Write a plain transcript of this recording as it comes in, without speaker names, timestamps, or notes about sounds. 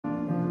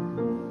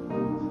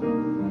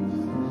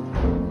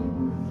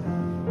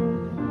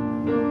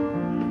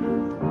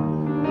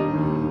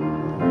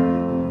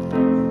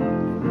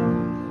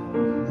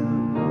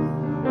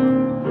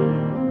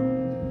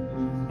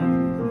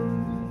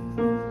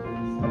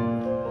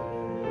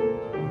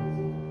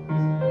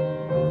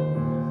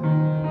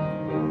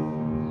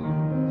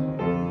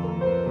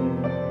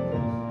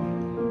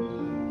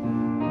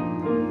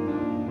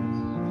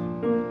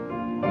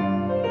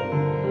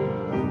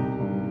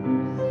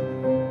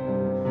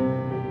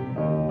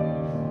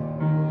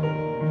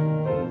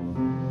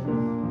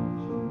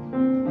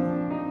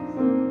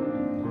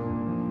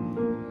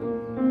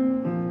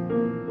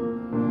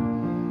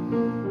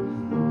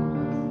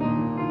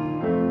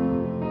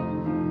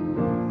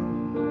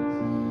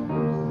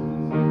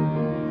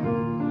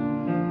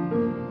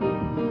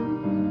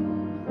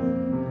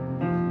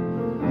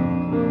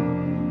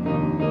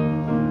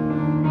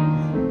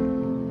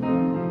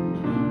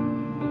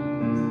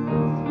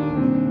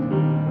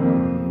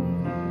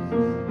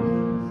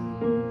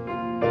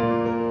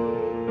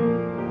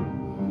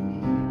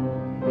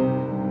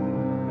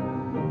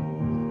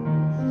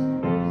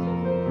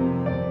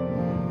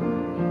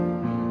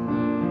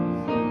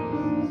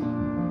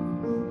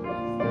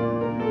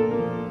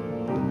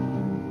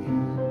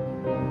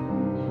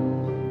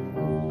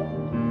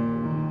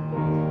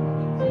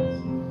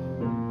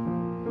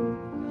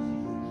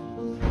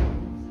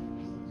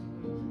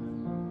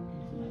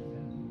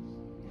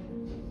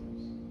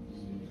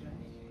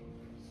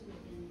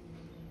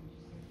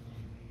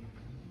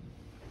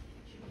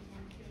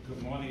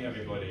Good morning,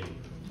 everybody,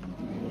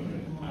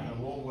 and a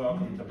warm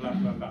welcome to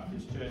Blackburn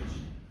Baptist Church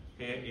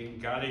here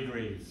in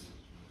Galligrees.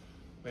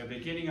 We're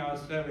beginning our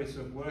service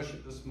of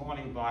worship this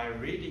morning by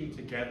reading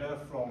together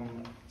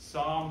from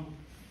Psalm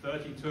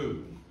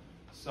 32.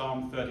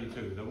 Psalm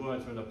 32. The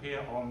words will appear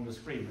on the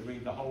screen. We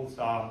read the whole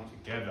psalm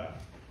together.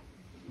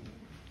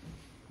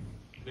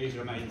 Please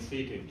remain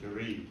seated to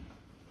read.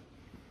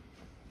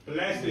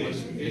 Blessed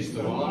is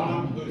the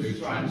one whose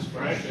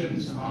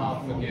transgressions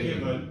are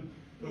forgiven,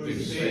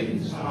 whose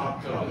sins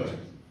are covered.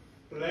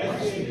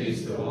 Blessed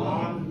is the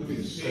one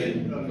whose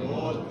sin the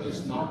Lord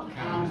does not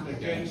count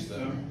against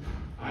them,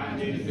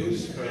 and in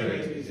whose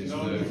spirit is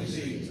no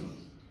deceit.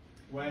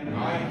 When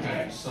I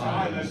kept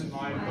silent,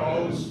 my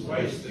bones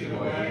wasted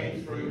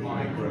away through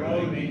my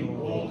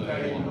groaning all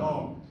day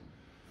long.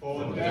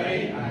 For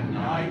day and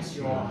night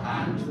your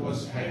hand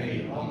was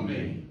heavy on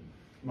me.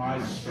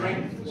 My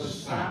strength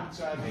was sapped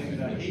as in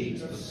the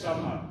heat of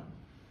summer.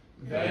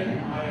 Then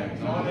I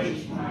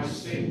acknowledged my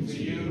sin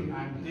to you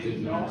and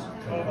did not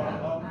cover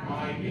up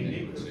my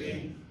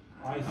iniquity.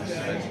 I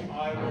said,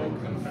 I will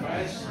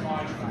confess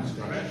my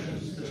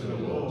transgressions to the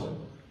Lord,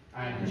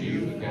 and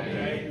you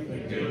forgave the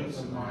guilt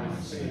of my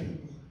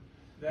sin.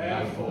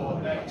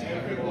 Therefore let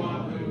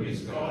everyone who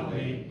is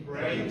godly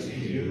pray to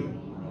you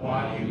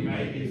while you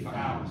may be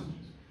found.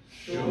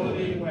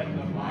 Surely when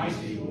the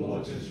mighty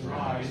waters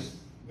rise,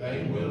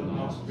 they will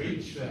not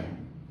reach them.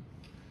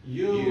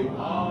 You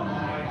are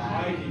my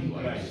hiding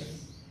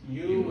place.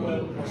 You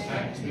will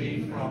protect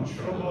me from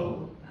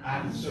trouble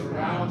and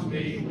surround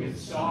me with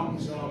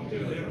songs of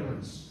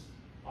deliverance.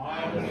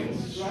 I will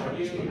instruct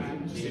you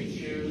and teach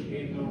you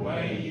in the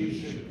way you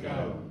should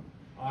go.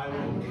 I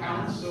will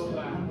counsel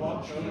and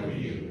watch over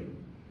you.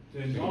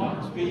 Do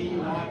not be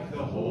like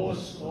the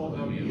horse or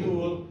the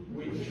mule,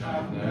 which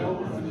have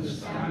no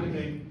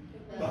understanding,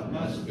 but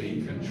must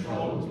be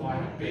controlled by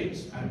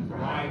bit and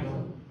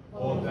bridle,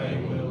 or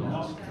they will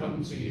not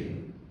come to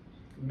you.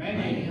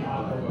 Many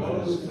are the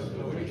woes of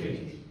the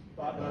wicked,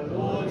 but the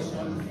Lord's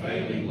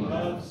unfailing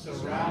love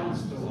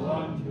surrounds the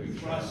one who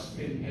trusts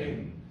in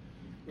him.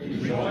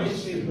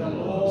 Rejoice in the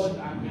Lord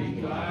and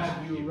be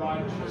glad, you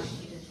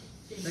righteous.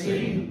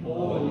 Sing,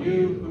 all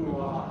you who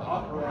are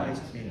upright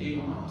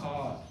in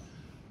heart.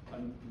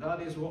 And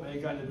that is what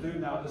we're going to do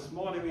now. This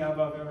morning we have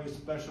a very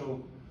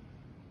special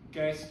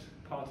guest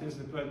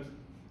participant.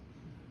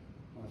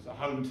 Well, it's a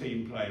home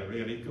team player,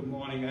 really. Good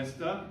morning,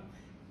 Esther.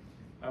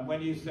 And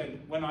when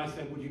I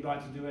said, would you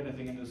like to do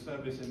anything in the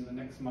service in the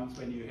next months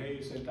when you're here,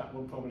 you said that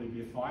will probably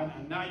be fine.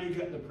 And now you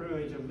get the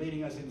privilege of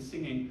leading us in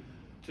singing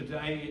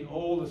today in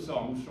all the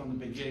songs from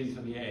the beginning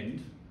to the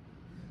end.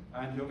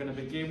 And you're going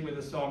to begin with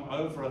a song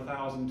Over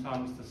 1,000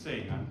 Tongues to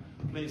Sing. And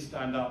please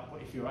stand up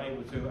if you're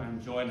able to and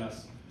join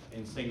us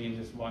in singing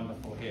this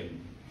wonderful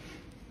hymn.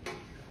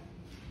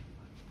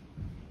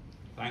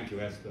 Thank you,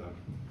 Esther.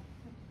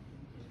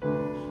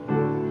 Oh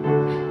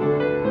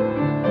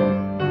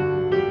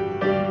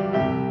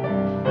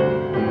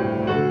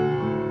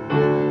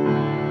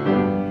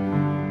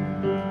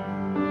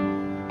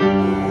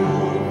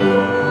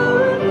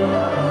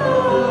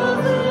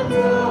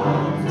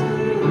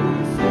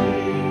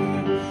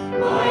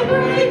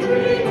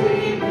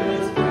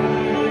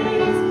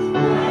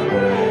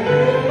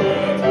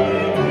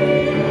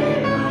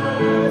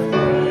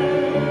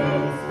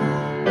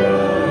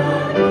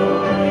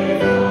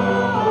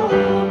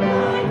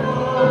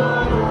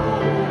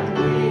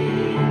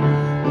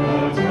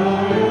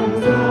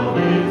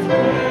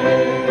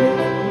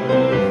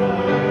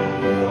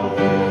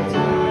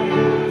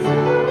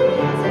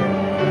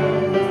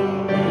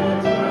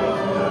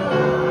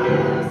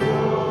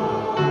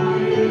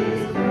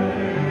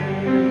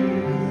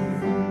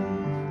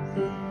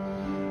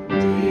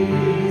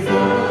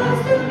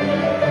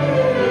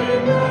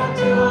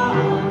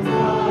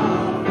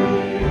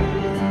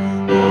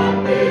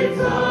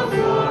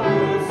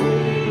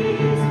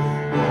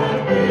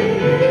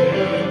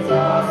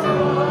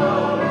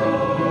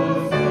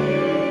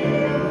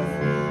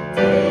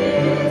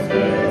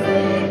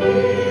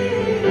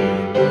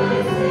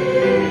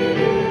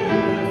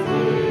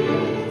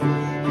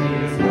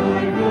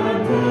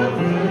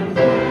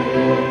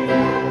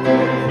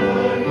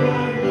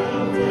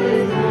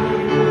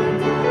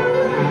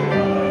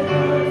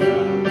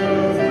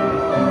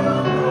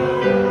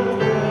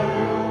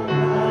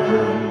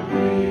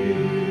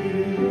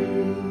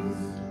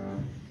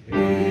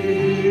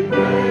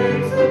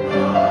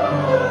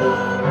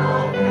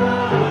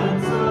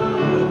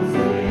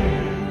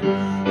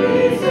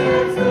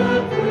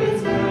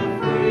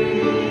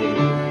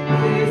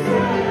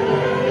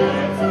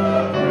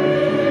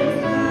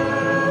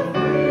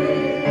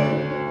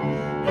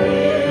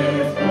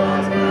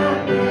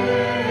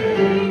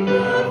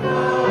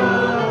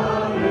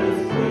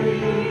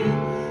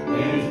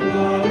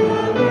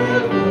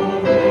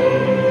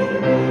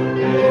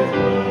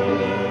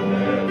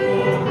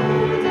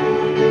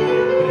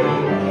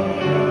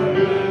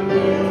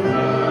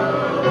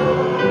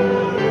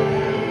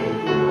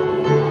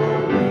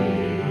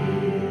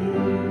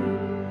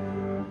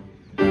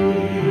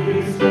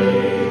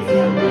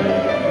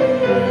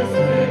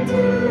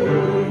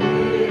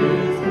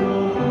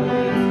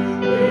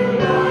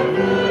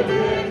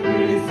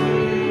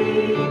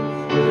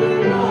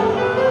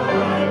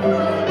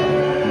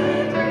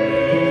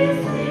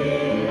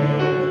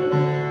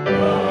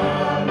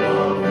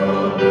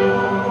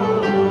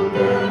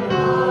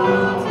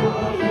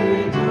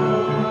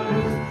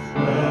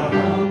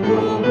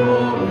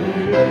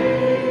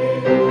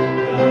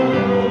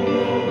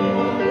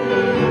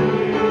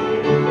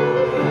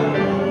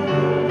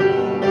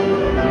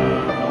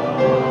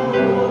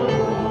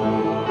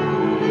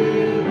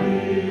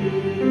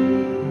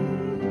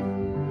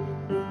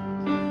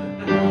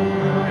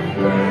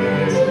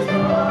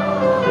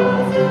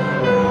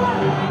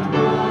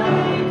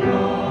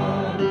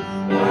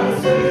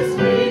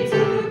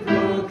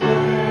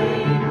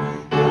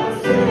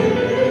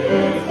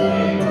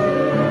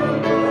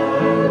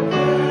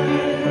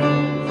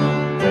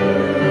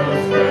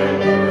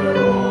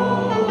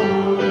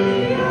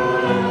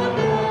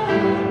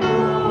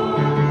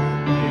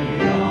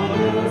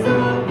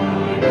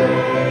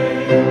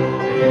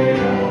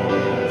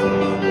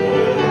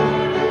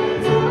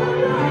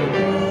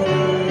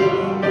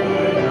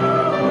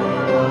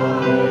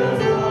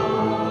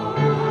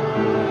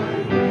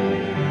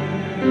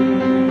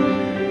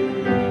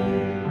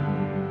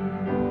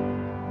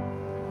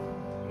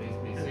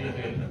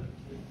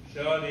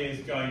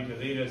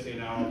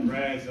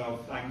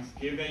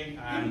Thanksgiving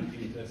and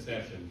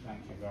intercession.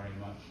 Thank you very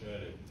much,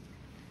 Shirley.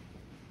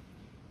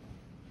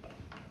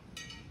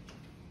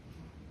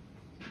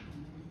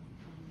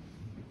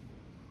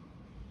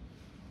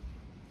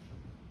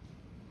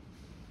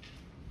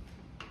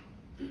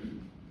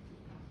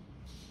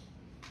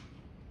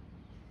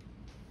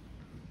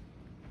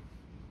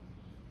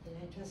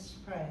 Let us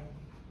pray.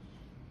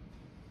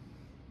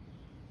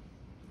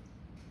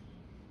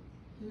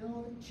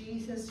 Lord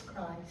Jesus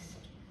Christ,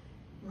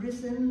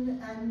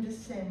 risen and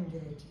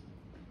ascended,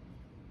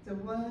 the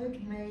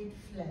Word made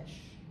flesh,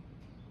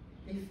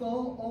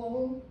 before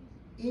all,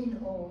 in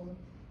all,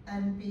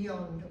 and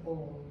beyond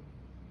all,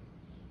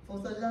 for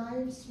the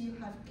lives you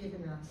have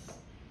given us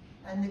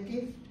and the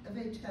gift of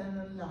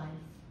eternal life,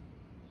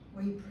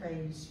 we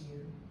praise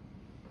you.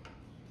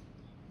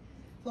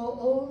 For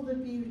all the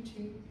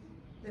beauty,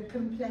 the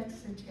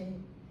complexity,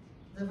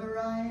 the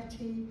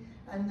variety,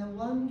 and the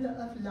wonder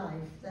of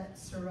life that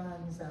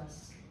surrounds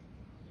us,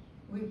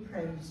 we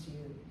praise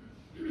you.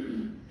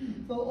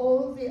 For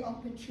all the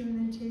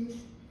opportunities,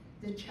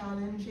 the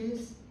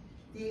challenges,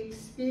 the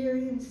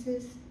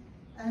experiences,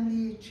 and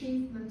the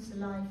achievements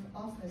life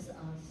offers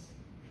us,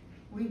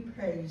 we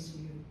praise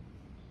you.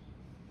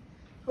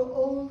 For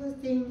all the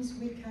things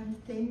we can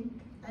think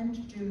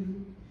and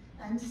do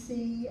and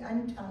see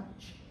and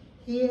touch,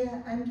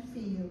 hear and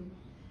feel,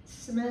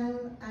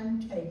 smell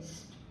and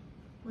taste,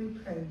 we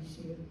praise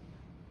you.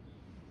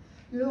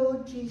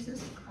 Lord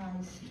Jesus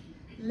Christ,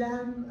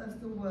 Lamb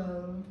of the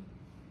world,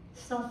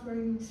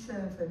 suffering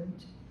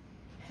servant,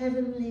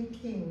 heavenly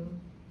King,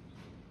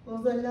 for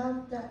the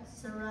love that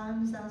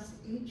surrounds us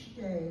each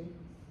day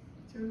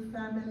through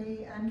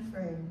family and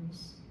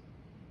friends,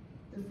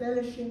 the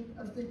fellowship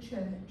of the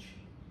Church,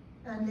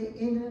 and the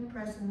inner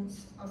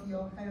presence of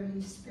your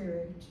Holy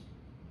Spirit,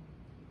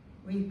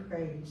 we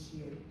praise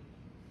you.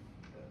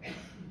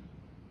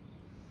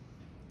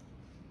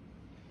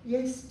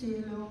 Yes,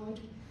 dear Lord,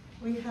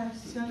 we have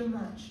so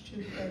much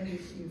to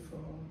praise you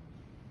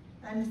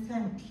for, and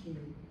thank you,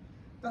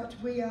 but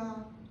we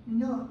are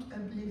not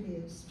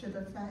oblivious to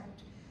the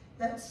fact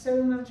that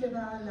so much of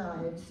our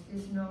lives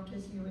is not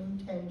as you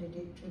intended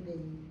it to be.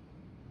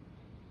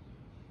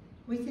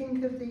 We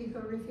think of the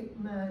horrific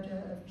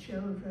murder of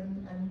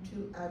children and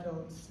 2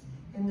 adults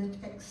in the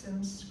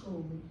Texan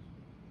school.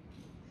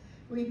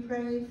 We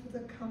pray for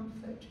the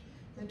comfort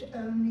that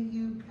only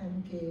you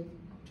can give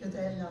to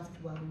their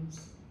loved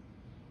ones.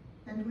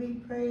 And we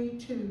pray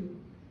too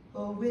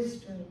for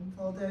wisdom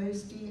for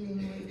those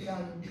dealing with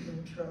gun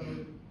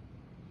control.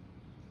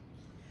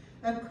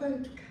 A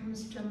quote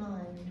comes to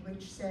mind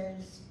which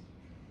says,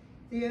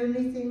 "The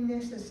only thing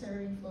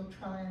necessary for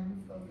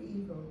triumph of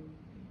evil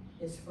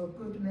is for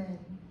good men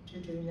to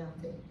do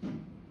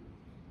nothing."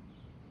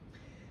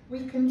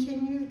 We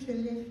continue to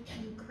lift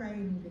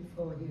Ukraine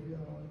before you,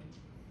 Lord,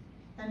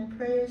 and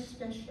pray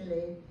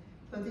especially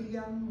for the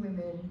young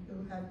women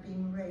who have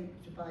been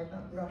raped by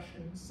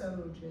Russian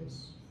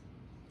soldiers.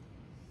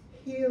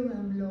 Heal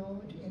them,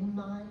 Lord, in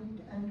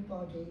mind and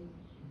body,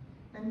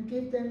 and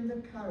give them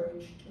the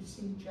courage to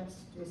see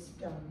justice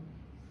done.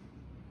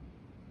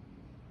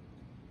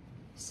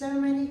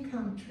 So many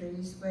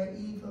countries where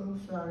evil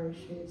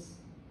flourishes.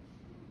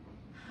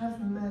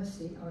 Have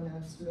mercy on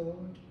us,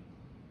 Lord.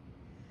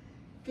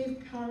 Give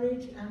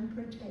courage and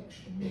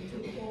protection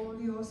to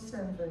all your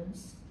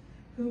servants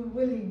who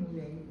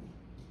willingly,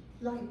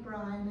 like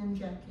Brian and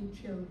Jackie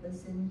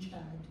Chilvers in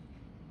Chad,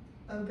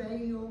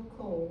 obey your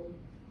call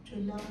to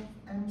love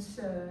and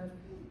serve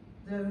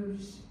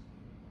those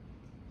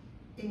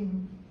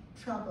in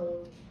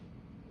troubled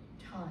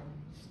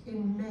times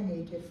in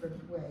many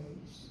different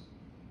ways.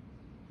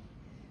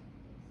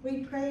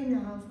 We pray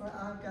now for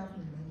our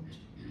government,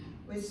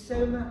 with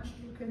so much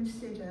to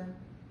consider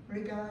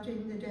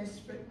regarding the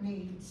desperate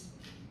needs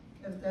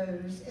of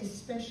those,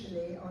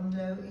 especially on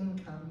low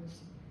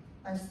incomes,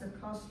 as the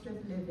cost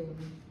of living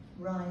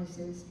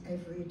rises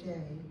every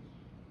day.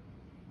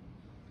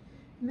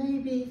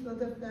 Maybe for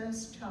the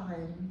first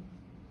time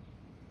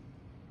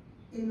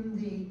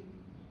in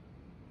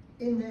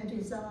their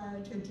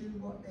desire to do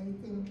what they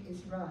think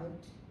is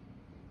right,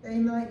 they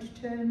might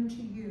turn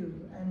to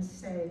you and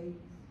say,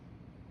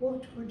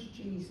 "What would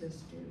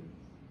Jesus do?"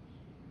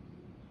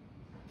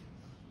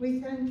 We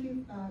thank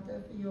you,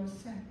 Father, for your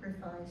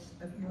sacrifice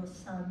of your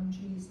Son,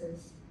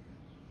 Jesus,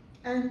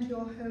 and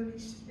your Holy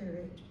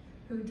Spirit,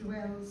 who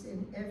dwells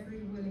in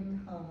every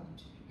willing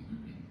heart.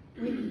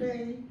 We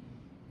pray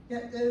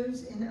that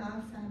those in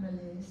our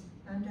families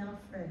and our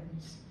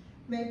friends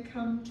may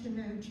come to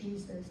know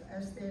Jesus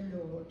as their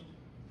Lord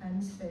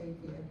and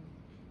Saviour.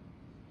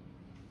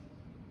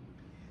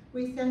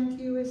 We thank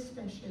you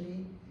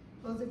especially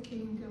for the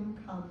Kingdom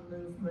Come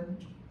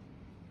movement,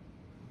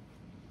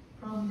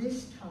 from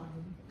this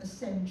time,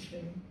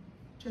 Ascension,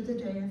 to the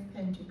day of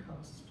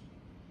Pentecost,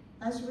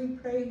 as we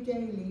pray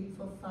daily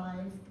for 5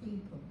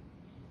 people.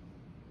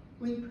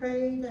 We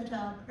pray that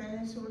our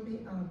prayers will be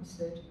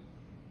answered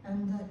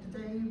and that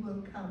they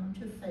will come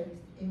to faith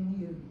in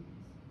you.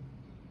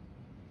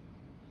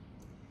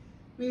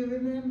 We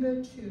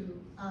remember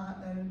too our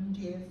own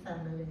dear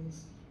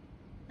families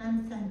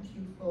and thank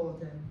you for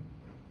them,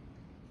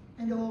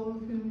 and all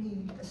who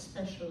need a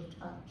special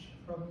touch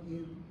from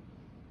you.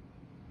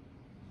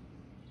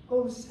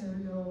 Also,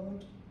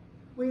 Lord,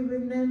 we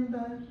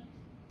remember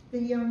the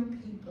young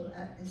people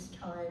at this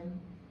time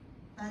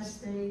as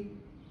they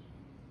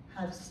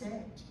have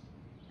set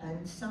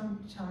and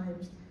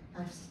sometimes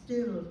have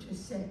still to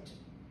set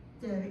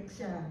their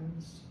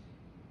exams.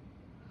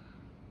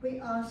 We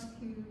ask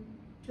you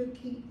to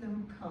keep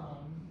them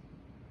calm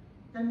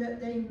and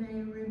that they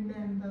may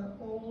remember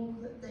all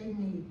that they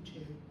need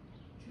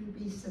to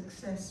be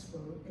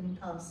successful in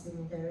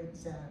passing their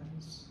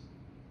exams.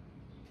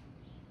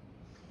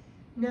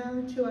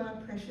 Now to our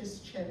precious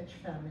church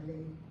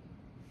family.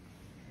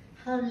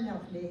 How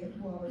lovely it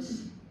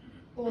was,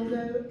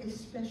 although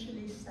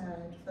especially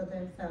sad for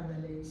their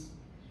families,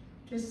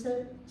 to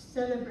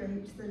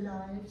celebrate the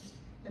lives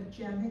of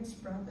Janet's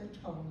brother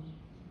Tom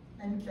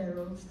and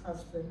Beryl's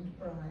husband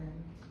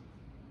Brian.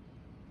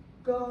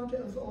 God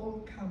of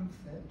all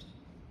comfort,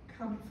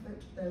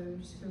 comfort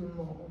those who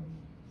mourn.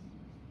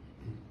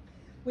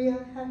 We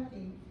are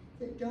happy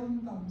that Don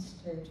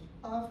Bumstead,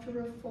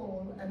 after a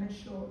fall and a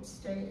short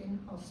stay in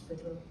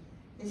hospital,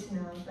 is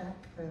now back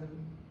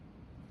home.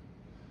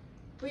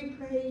 We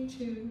pray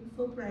too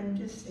for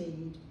Brenda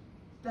Seed,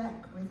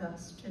 back with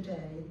us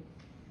today,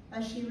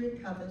 as she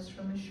recovers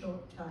from a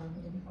short time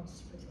in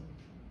hospital.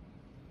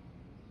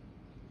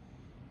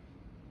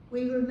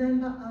 We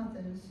remember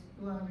others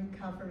who are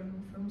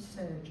recovering from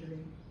surgery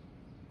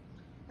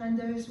and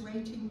those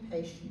waiting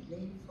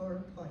patiently for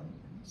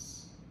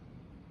appointments,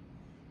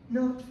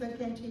 not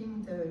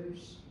forgetting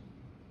those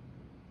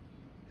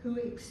who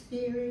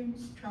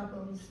experience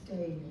troubles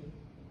daily.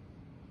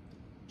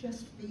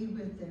 Just be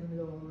with them,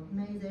 Lord.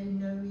 May they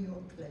know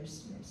your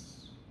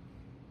closeness.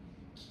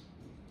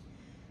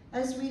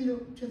 As we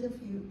look to the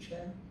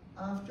future,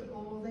 after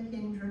all the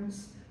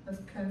hindrance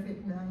of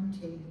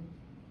COVID-19,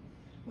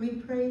 we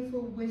pray for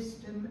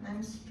wisdom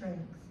and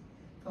strength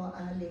for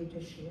our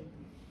leadership,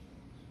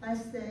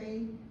 as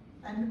they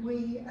and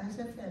we as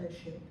a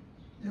fellowship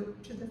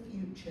look to the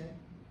future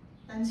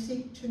and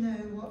seek to know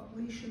what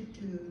we should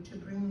do to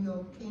bring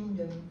your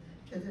kingdom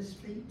to the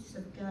streets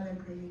of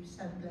Gallagreves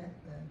and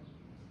Blackburn.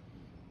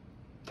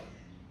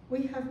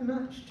 We have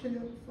much to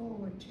look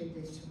forward to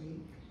this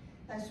week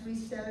as we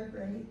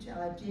celebrate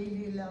our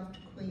dearly loved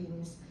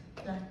Queen's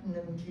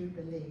Platinum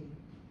Jubilee.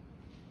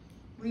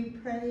 We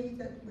pray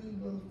that we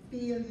will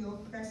feel your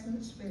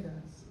presence with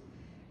us,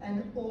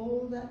 and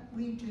all that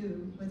we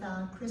do with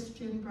our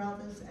Christian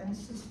brothers and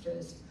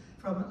sisters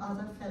from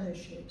other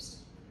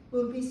fellowships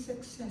will be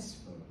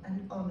successful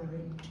and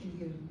honouring to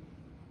you.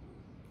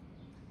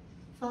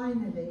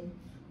 Finally,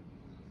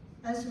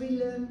 as we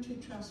learn to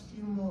trust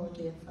you more,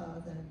 dear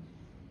Father,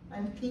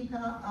 and keep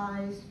our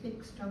eyes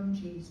fixed on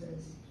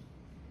Jesus,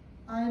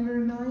 I am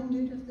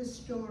reminded of the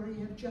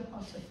story of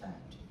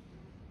Jehoshaphat,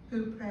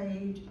 who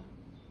prayed,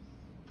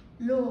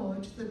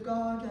 Lord, the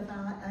God of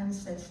our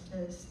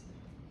ancestors,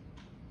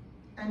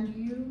 and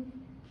you,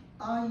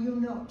 are you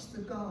not the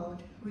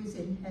God who is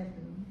in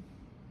heaven?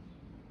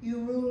 You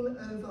rule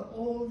over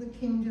all the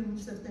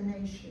kingdoms of the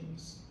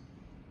nations.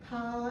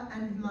 Power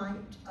and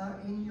might are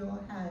in your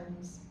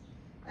hands,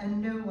 and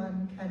no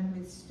one can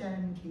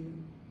withstand you.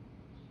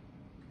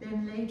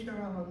 Then later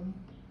on,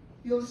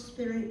 your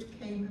spirit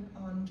came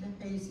upon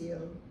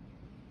Jehaziel,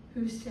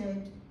 who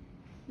said,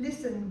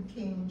 Listen,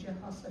 King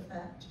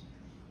Jehoshaphat,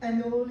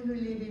 and all who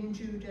live in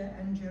Judah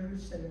and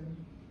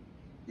Jerusalem.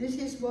 This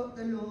is what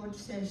the Lord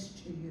says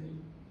to you.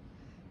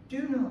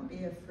 Do not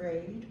be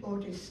afraid or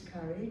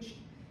discouraged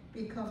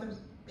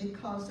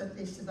because of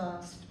this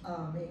vast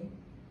army,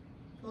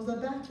 for the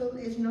battle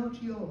is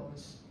not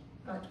yours,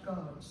 but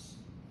God's.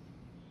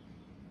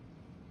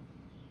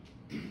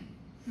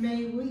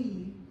 May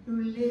we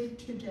who live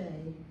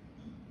today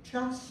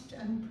trust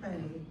and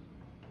pray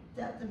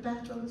that the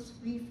battles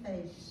we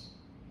face,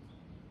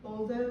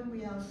 although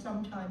we are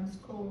sometimes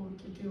called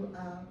to do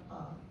our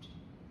part,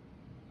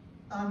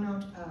 are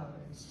not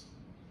ours,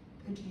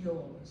 but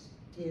yours,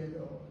 dear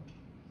Lord.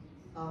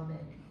 Amen.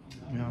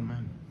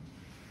 Amen.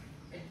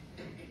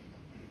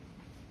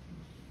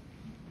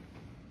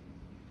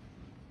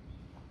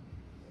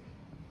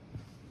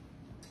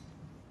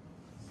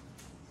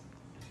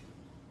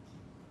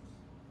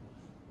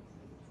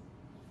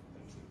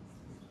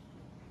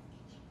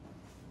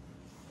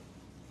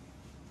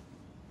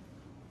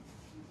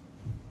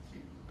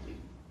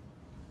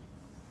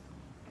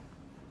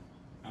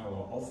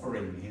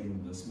 offering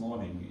hymn this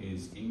morning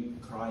is "In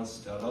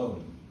Christ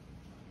Alone,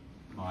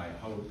 My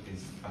Hope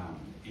is Found."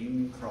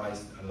 In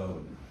Christ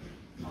alone,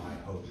 my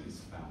hope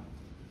is found.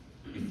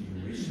 If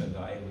you wish and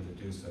are able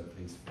to do so,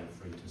 please feel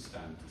free to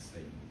stand to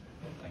sing.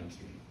 Thank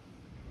you.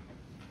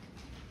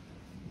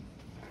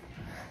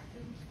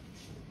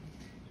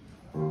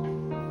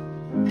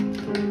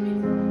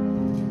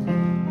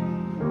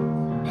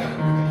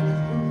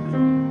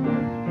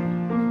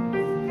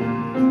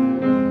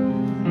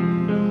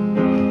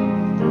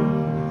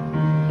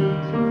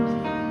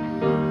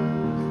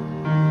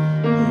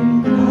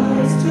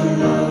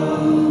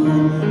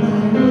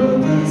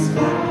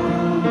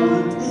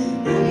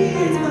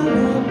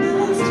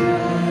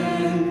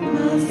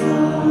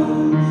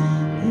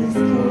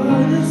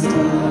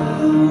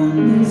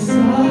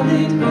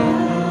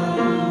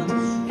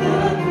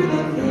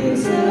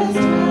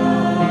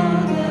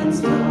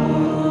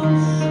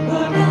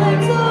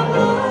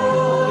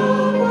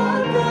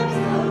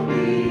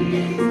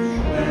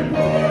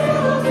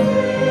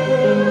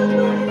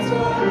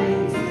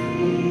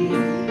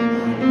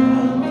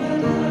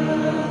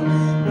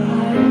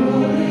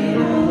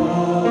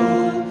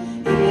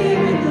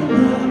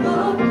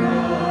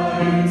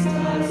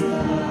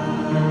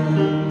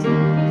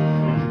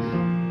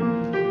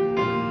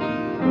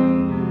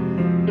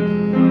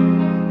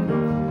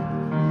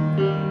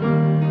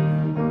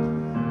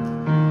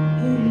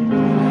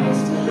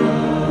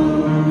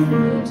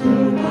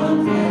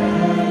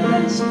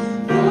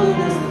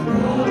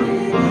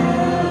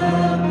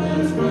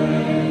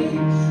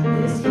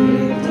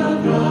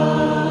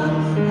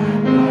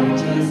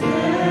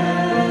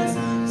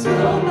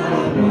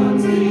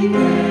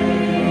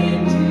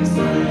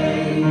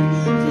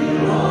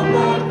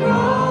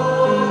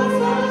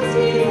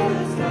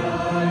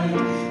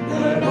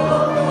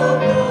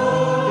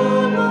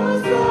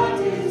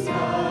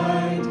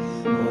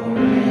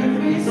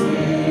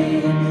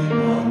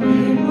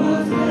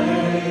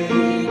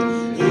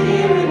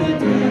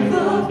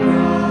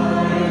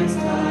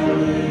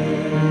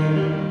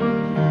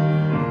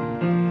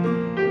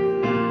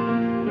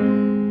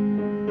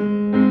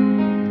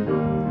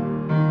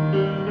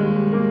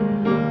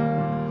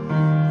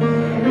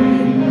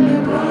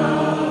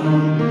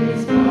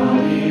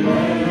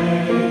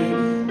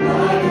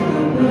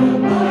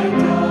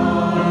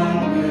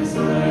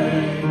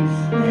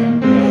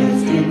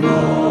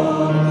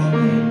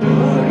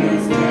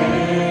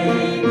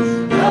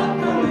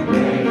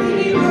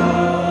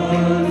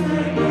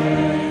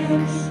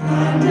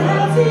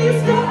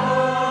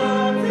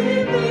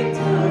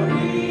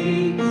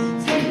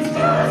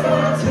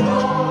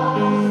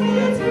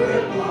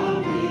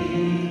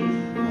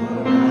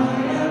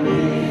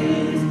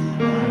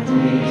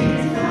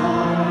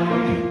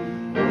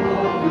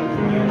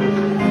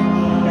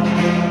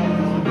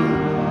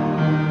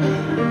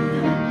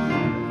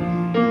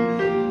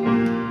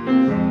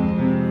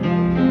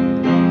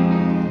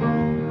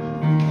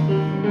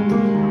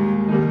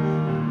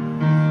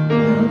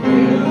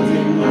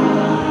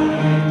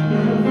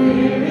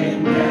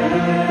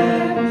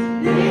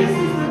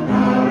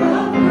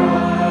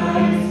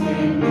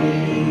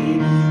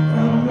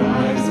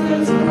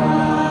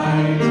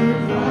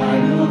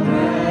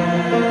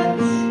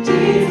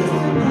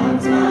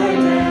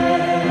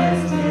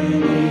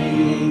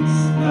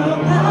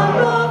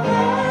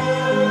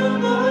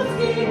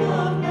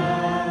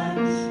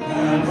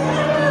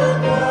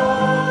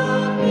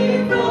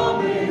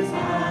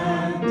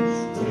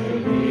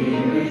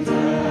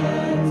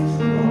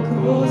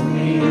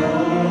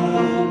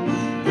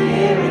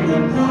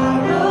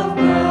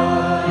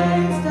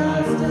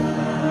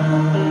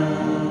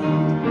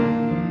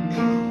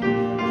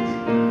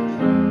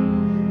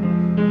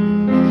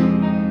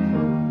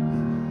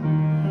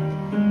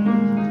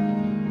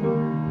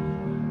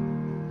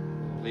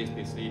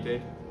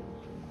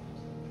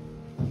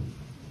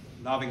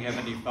 Loving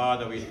Heavenly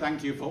Father, we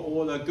thank you for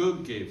all the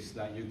good gifts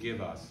that you give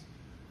us,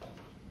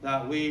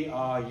 that we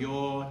are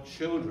your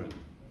children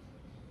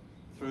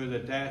through the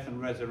death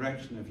and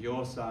resurrection of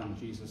your Son,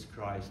 Jesus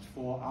Christ,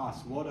 for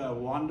us. What a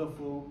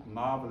wonderful,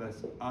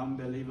 marvelous,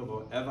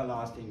 unbelievable,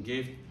 everlasting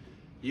gift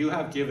you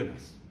have given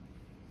us.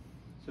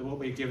 So what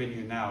we're giving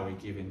you now, we're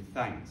giving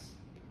thanks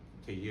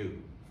to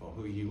you for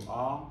who you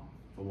are,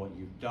 for what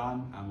you've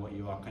done, and what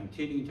you are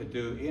continuing to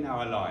do in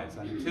our lives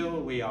until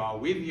we are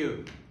with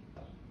you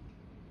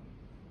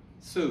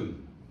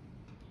soon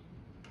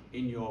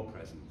in your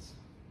presence.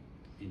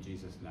 In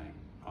Jesus' name,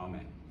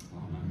 amen.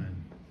 Amen.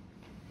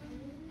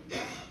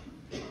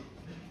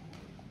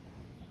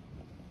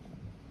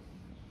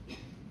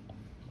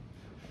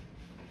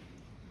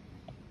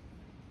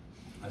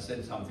 I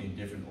said something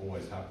different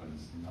always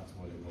happens, and that's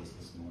what it was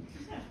this morning.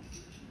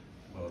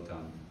 Well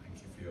done.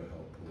 Thank you for your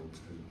help, Paul,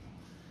 too.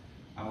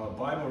 Our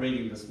Bible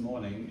reading this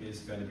morning is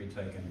going to be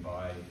taken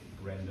by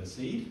Brenda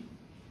Seed.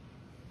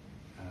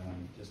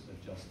 Just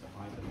adjust the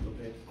height a little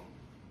bit.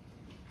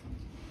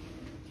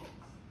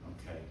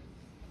 Okay.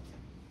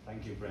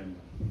 Thank you, Brenda.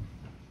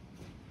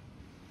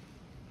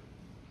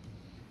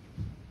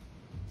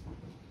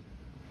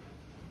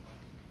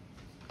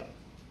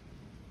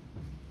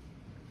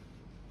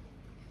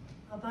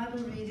 Our Bible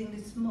reading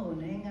this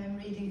morning, I'm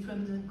reading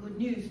from the Good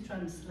News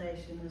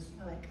translation, as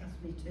Alec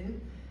asked me to.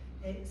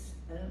 It's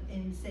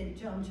in St.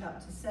 John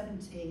chapter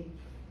 17,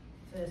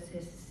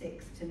 verses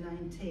 6 to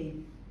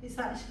 19. It's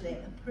actually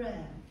a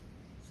prayer.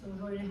 So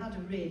we've already had a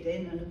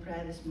reading and a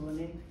prayer this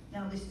morning.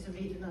 Now this is a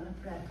reading and a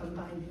prayer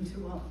combined into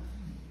one.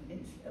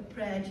 It's a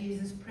prayer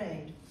Jesus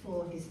prayed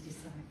for his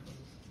disciples.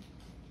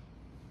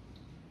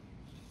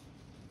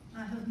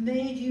 I have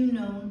made you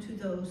known to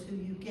those who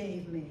you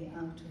gave me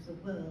out of the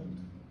world.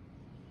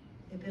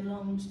 They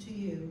belonged to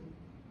you,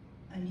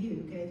 and you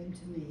gave them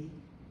to me.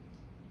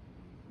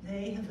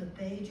 They have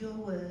obeyed your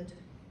word,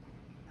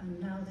 and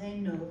now they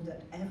know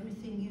that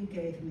everything you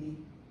gave me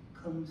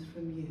comes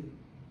from you.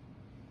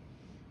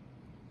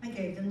 I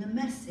gave them the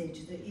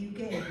message that you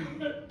gave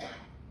me,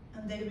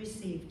 and they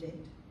received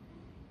it.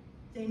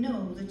 They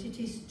know that it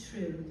is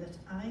true that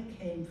I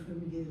came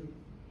from you,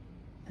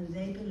 and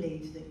they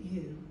believe that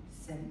you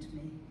sent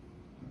me.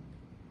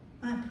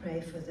 I pray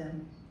for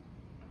them.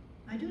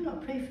 I do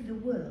not pray for the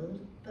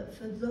world, but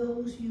for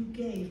those you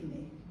gave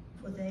me,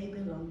 for they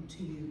belong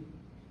to you.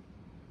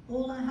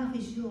 All I have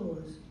is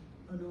yours,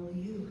 and all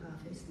you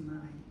have is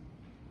mine,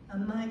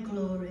 and my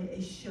glory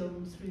is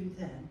shown through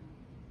them.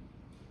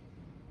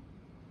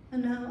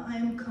 And now I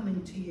am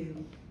coming to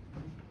you.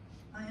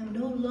 I am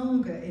no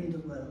longer in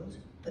the world,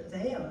 but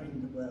they are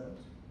in the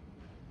world.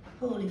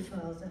 Holy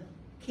Father,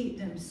 keep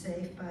them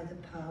safe by the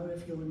power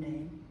of your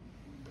name,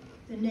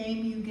 the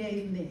name you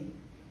gave me,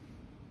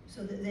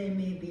 so that they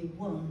may be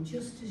one,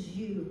 just as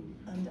you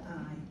and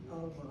I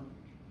are one.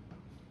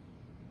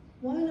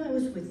 While I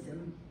was with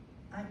them,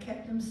 I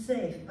kept them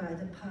safe by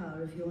the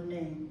power of your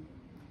name,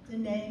 the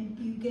name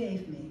you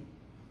gave me.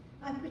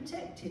 I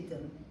protected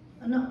them,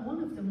 and not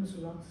one of them was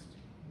lost,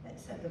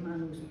 except the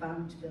man who was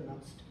bound to be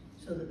lost,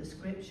 so that the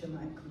scripture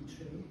might come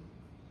true.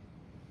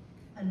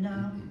 And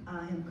now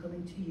I am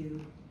coming to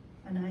you,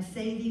 and I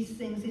say these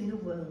things in the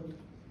world,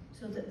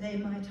 so that they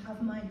might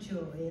have my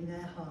joy in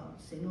their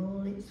hearts in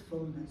all its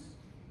fullness.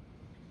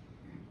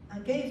 I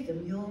gave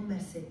them your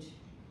message,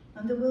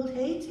 and the world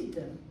hated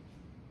them,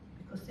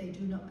 because they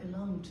do not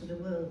belong to the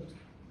world,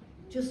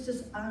 just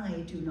as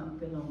I do not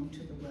belong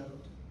to the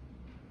world.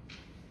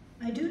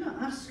 I do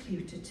not ask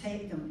you to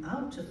take them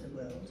out of the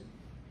world,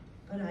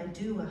 but I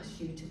do ask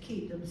you to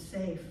keep them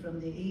safe from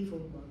the evil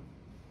one.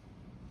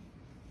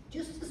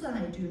 Just as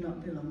I do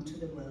not belong to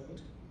the world,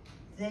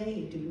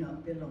 they do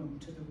not belong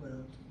to the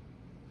world.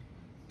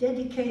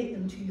 Dedicate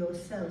them to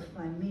yourself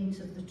by means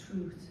of the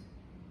truth.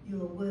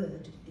 Your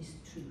word is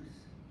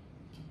truth.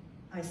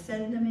 I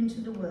send them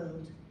into the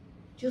world,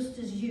 just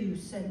as you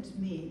sent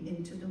me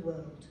into the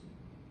world.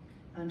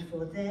 And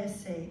for their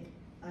sake,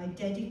 I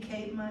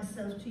dedicate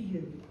myself to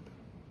you,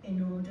 in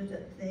order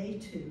that they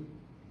too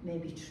may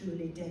be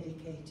truly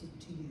dedicated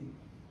to you.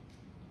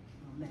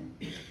 Amen.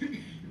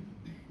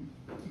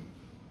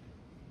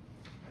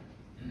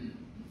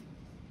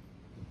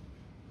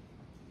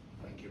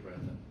 Thank you,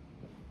 Brenda.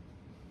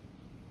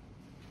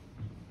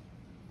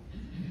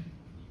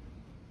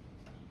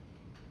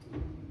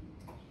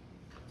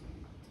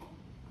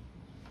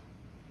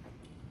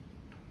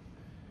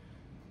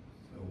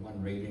 So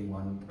one reading,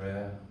 one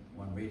prayer,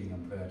 one reading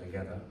and prayer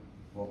together.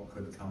 What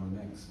could come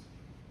next?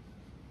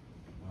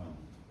 Well,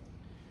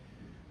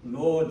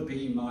 Lord,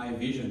 be my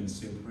vision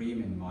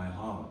supreme in my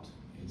heart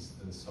is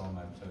the song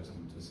I've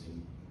chosen to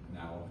sing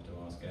now, to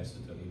ask Esther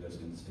to lead us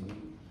in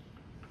singing.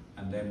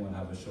 And then we'll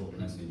have a short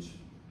message,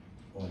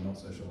 or not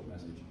so short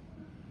message.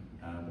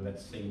 But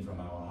let's sing from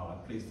our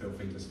heart. Please feel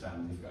free to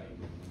stand if you're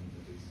able to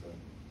do so.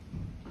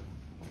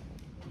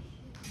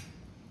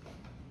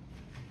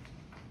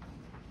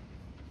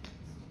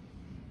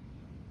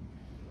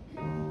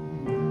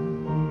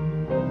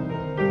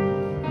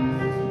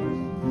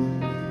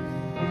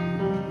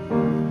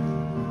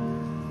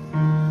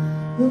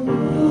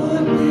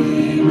 Lord,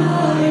 be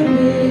my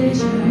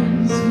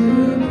vision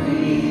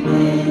supreme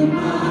in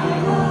my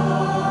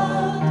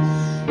heart.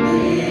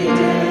 Bid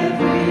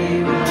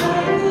every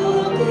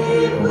rival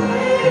give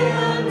way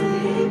and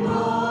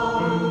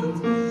depart.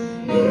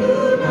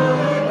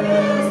 Unite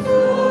my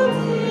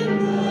thoughts in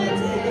the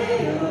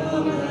day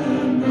of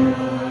the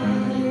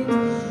night,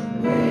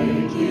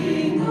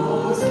 waking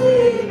or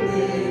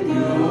sleeping,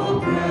 your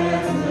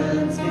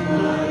presence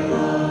my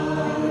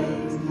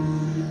light.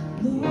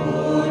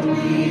 Lord,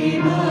 be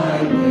my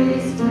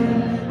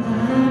wisdom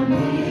and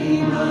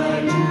be my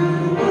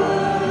true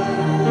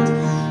word.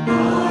 I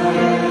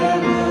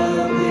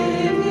ever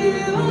with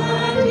you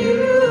and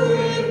you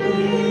with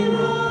me,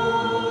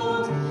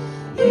 Lord.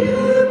 You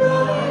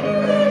my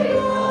great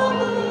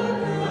lover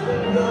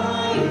and I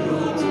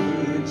your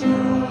true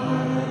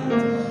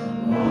child.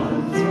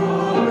 Once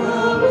more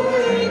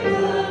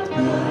awakened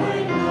by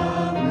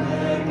love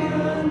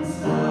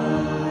reconciled.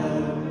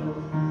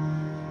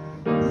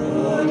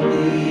 Lord,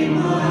 be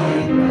my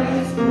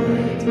rest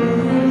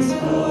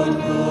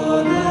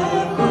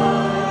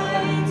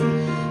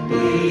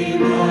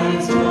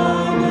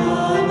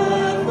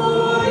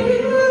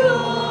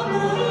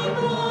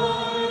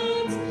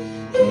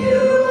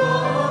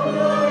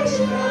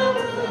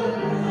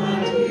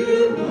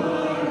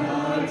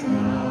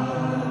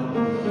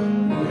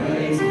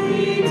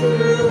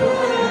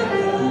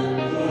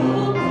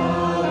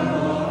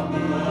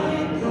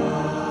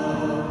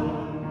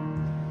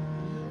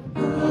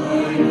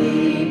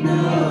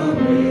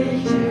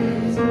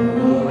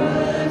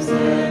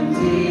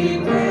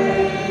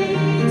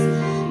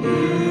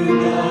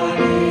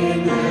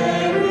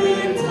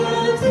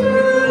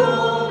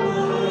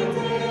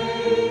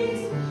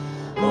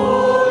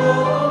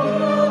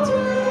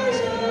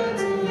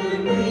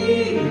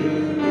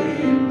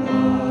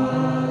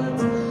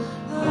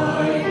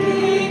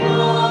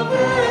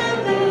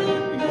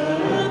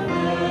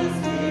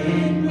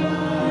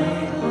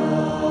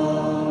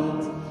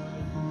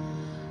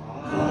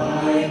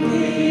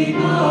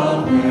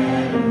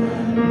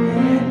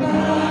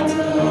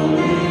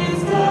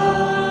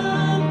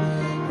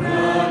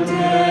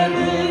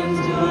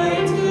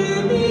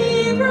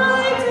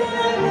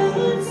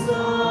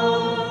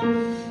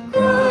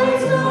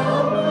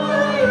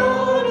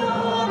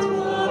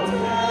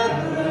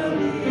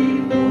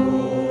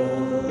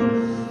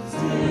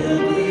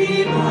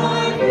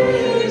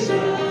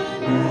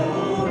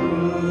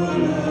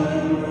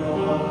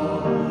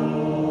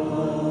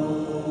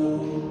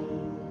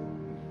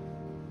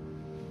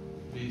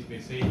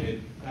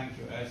seated. Thank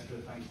you, Esther.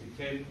 Thank you,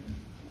 Tim.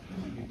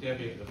 Thank you,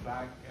 Debbie at the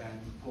back and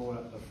Paul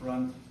at the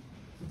front.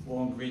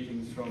 Warm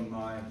greetings from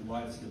my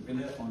wife,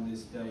 Sibylla, on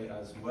this day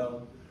as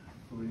well,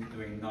 who is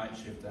doing night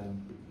shift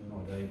and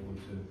not able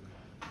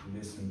to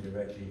listen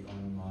directly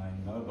on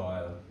my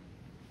mobile.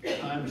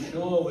 I'm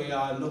sure we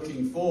are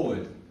looking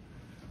forward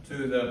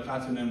to the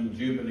Platinum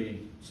Jubilee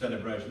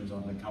celebrations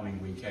on the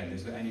coming weekend.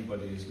 Is there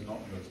anybody who's not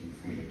looking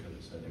forward to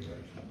the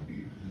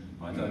celebration?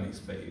 I don't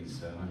expect you to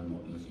say I'm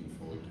not looking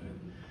forward to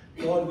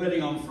it. God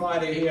willing, on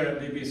Friday here at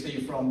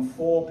BBC from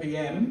 4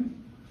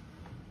 p.m.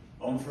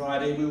 On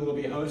Friday we will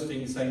be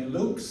hosting St.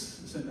 Luke's,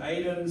 St.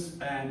 Aidan's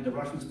and the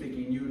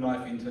Russian-speaking New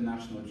Life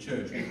International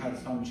Church. We've had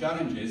some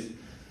challenges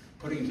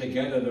putting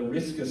together the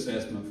risk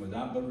assessment for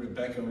that, but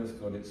Rebecca has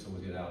got it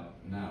sorted out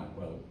now.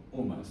 Well,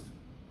 almost.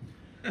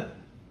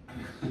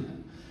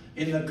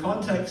 In the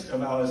context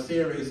of our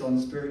series on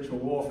spiritual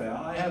warfare,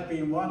 I have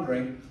been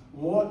wondering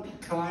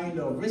what kind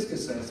of risk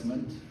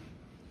assessment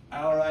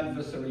our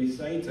adversary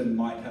Satan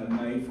might have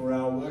made for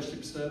our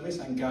worship service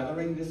and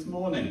gathering this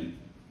morning.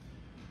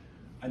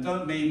 I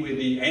don't mean with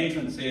the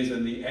entrances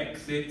and the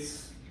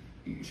exits,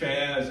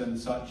 chairs and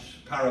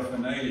such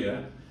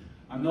paraphernalia.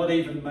 I'm not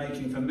even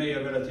making, for me,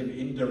 a relatively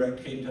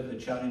indirect hint at the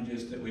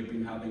challenges that we've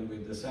been having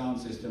with the sound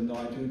system, though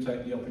I do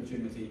take the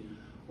opportunity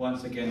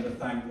once again to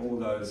thank all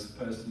those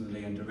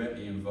personally and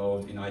directly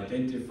involved in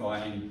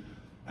identifying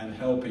and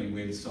helping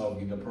with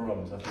solving the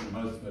problems. I think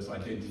most of us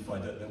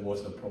identified that there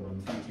was a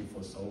problem. Thank you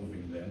for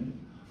solving them.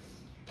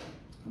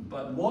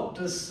 But what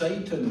does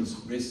Satan's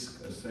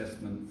risk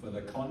assessment for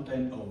the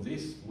content of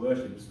this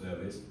worship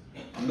service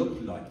look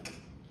like?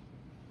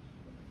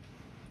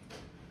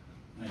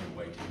 Now you're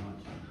waiting, aren't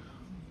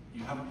you?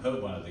 You haven't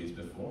heard one of these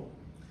before.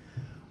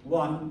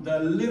 1, the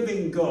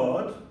living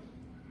God,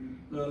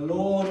 the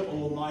Lord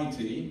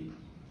Almighty,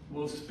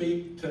 will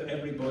speak to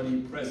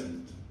everybody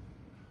present.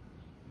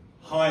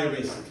 High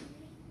risk.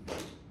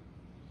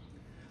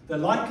 The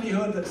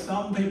likelihood that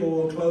some people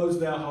will close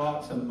their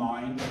hearts and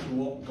minds to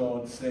what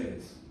God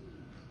says.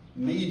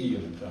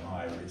 Medium to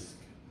high risk.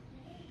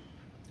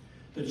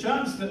 The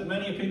chance that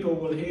many people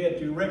will hear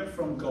direct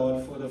from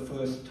God for the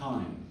first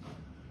time.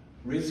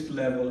 Risk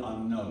level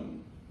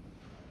unknown.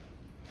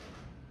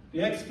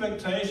 The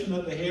expectation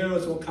that the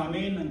hearers will come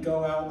in and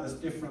go out as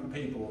different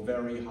people.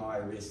 Very high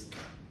risk.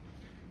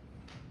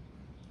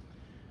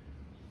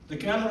 The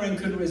gathering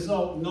could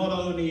result not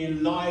only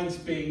in lives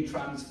being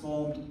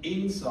transformed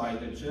inside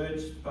the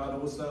church, but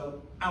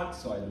also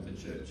outside of the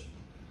church.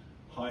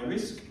 High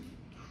risk.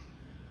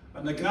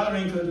 And the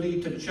gathering could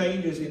lead to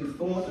changes in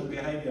thought and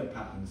behaviour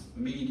patterns.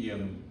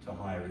 Medium to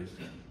high risk.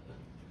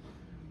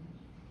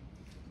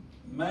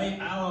 May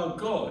our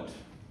God,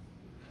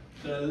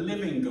 the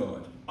living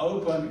God,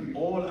 open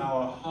all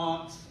our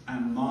hearts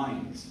and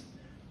minds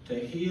to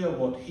hear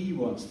what he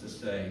wants to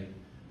say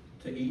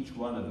to each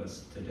one of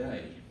us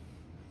today.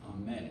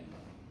 Amen.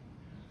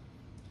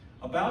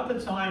 About the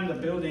time the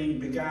building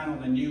began on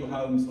the new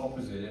homes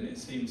opposite, and it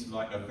seems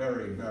like a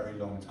very, very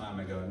long time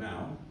ago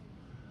now,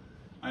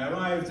 I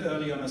arrived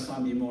early on a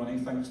Sunday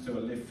morning, thanks to a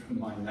lift from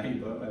my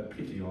neighbour,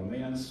 pity on me,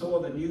 and saw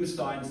the new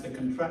signs the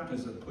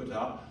contractors had put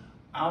up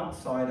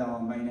outside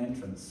our main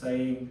entrance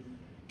saying,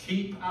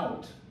 "Keep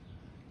out,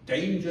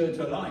 danger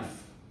to life."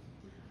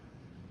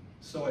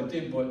 So I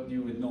did what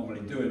you would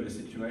normally do in this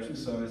situation,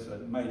 so it's a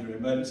major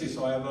emergency,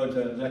 so I wrote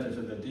a letter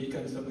to the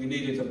deacons that we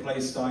needed to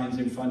place signs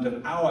in front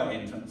of our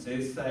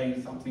entrances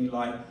saying something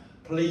like,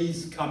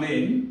 "Please come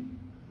in,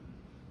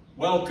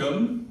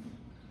 welcome,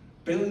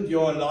 build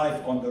your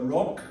life on the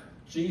rock,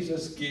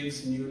 Jesus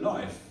gives new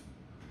life."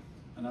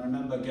 And I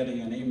remember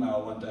getting an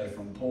email one day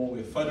from Paul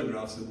with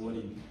photographs of what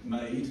he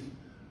made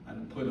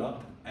and put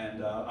up,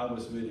 and I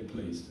was really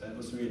pleased. It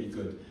was really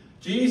good.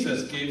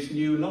 Jesus gives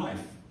new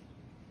life.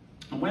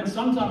 And when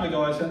some time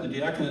ago I sent the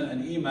diaconate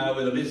an email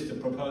with a list of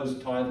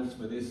proposed titles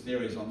for this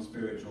series on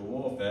spiritual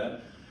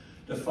warfare,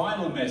 the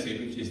final message,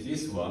 which is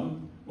this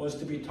one, was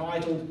to be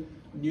titled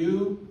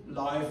New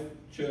Life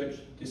Church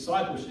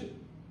Discipleship,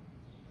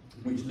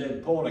 which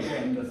led Paul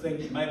again to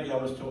think maybe I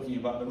was talking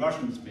about the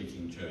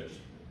Russian-speaking church,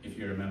 if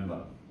you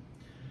remember,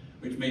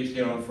 which meets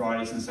here on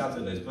Fridays and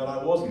Saturdays, but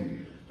I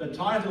wasn't. The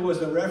title was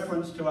a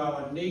reference to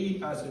our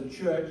need as a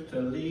church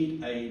to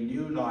lead a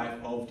new life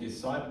of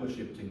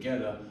discipleship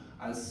together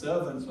as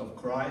servants of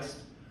Christ,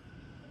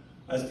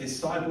 as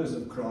disciples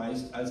of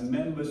Christ, as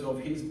members of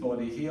his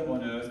body here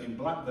on earth in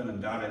Blackburn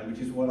and Darren, which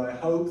is what I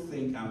hope,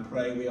 think and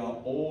pray we are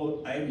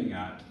all aiming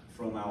at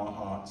from our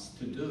hearts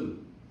to do.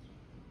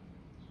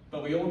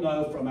 But we all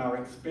know from our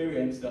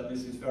experience that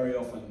this is very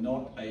often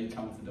not a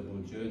comfortable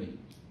journey.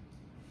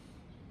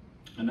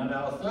 And at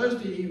our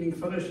Thursday evening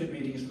fellowship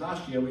meetings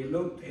last year, we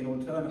looked in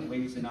alternate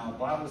weeks in our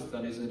Bible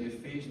studies at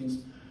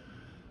Ephesians,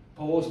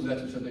 Paul's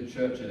letter to the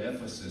church at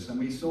Ephesus, and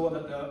we saw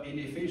that in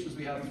Ephesians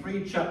we have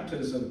 3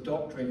 chapters of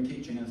doctrine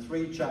teaching and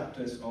 3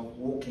 chapters of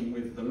walking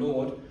with the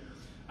Lord.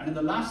 And in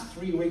the last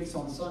 3 weeks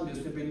on Sundays,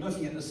 we've been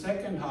looking at the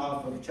second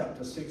half of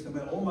chapter 6, and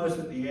we're almost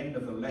at the end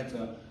of the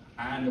letter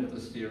and of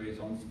the series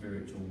on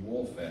spiritual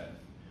warfare.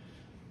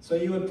 So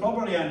you would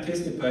probably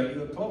anticipate, you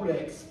would probably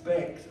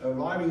expect,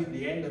 arriving at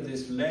the end of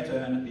this letter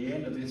and at the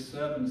end of this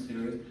sermon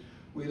series,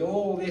 with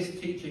all this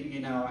teaching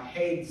in our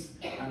heads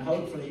and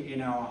hopefully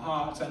in our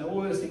hearts, and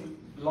all this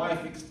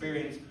life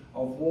experience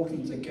of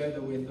walking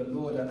together with the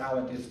Lord at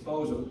our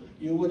disposal,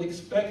 you would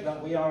expect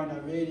that we are in a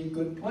really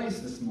good place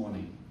this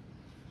morning.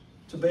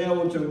 To be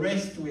able to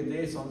rest with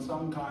this on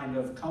some kind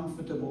of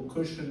comfortable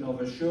cushion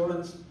of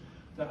assurance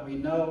that we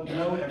know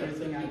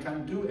everything and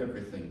can do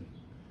everything.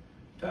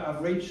 To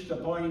have reached the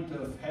point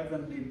of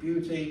heavenly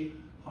beauty,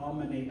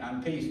 harmony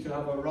and peace, to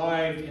have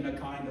arrived in a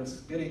kind of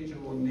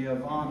spiritual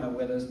nirvana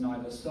where there's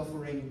neither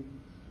suffering,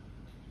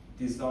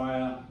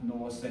 desire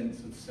nor sense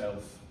of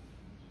self.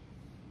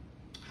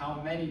 How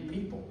many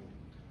people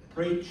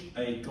preach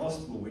a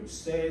gospel which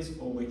says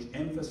or which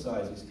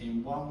emphasizes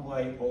in one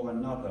way or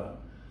another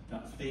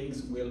that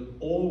things will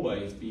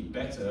always be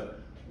better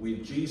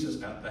with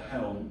Jesus at the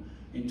helm,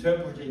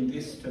 interpreting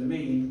this to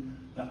mean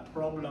that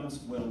problems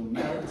will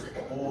melt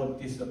or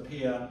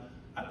disappear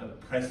at the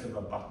press of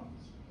a button.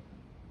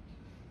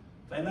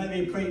 They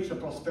maybe preach a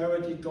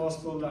prosperity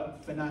gospel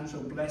that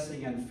financial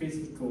blessing and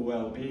physical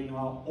well-being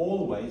are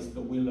always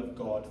the will of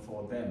God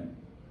for them,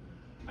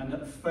 and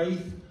that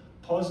faith,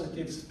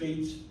 positive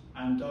speech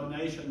and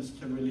donations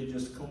to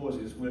religious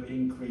causes will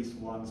increase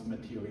one's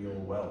material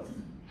wealth.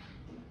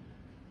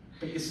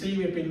 But you see,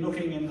 we've been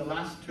looking in the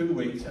last 2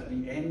 weeks at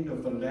the end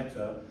of the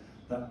letter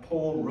that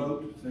Paul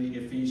wrote to the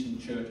Ephesian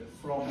church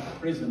from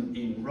prison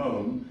in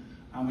Rome,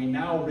 and we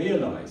now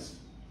realize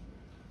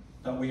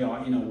that we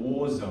are in a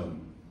war zone.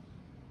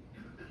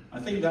 I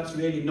think that's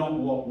really not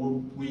what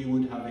we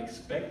would have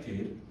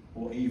expected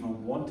or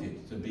even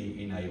wanted to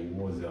be in a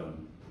war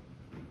zone.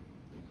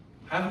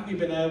 Haven't we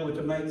been able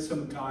to make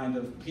some kind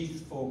of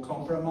peaceful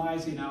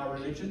compromise in our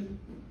religion?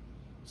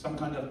 Some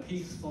kind of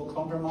peaceful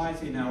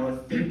compromise in our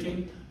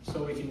thinking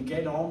so we can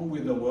get on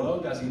with the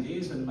world as it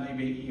is and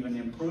maybe even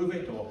improve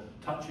it or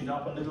touch it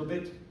up a little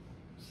bit?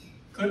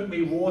 Couldn't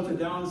we water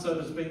down, so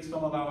to speak,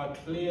 some of our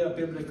clear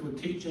biblical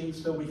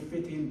teachings so we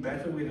fit in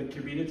better with the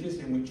communities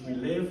in which we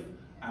live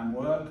and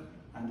work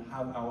and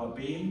have our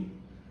being?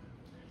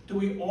 Do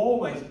we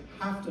always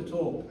have to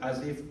talk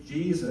as if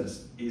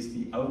Jesus is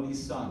the only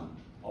Son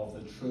of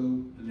the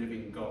true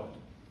living God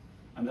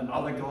and that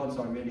other gods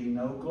are really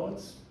no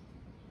gods?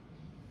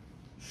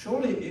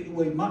 Surely it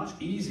would be much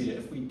easier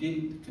if we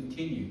didn't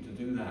continue to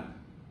do that,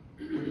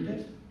 wouldn't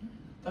it?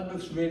 That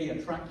looks really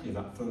attractive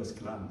at first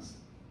glance.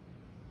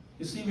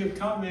 You see, we've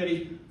come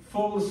really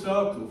full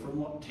circle from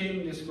what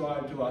Tim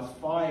described to us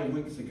 5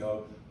 weeks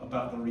ago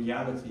about the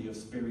reality of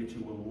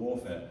spiritual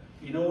warfare.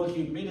 In all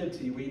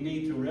humility, we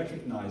need to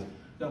recognize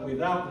that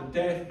without the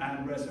death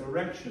and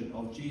resurrection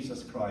of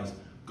Jesus Christ,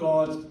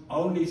 God's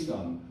only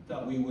Son,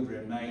 that we would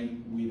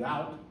remain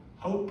without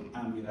hope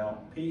and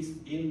without peace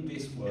in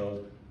this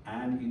world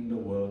and in the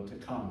world to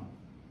come.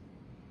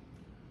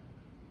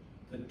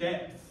 The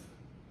depth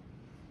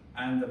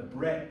and the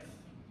breadth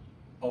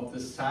of the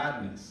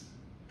sadness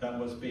that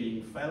was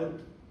being felt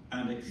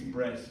and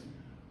expressed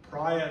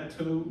prior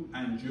to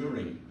and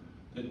during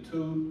the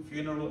 2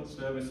 funeral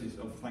services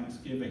of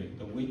Thanksgiving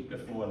the week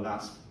before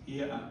last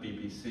here at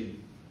BBC,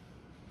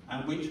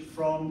 and which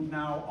from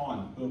now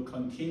on will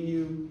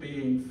continue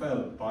being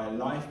felt by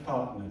life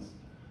partners,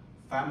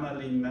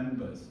 family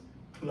members,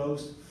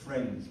 close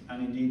friends,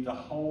 and indeed the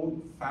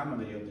whole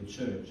family of the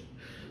church,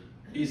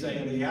 is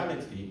a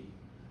reality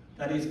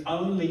that is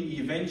only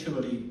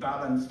eventually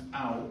balanced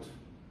out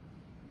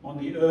on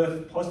the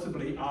earth,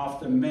 possibly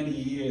after many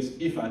years,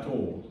 if at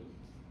all,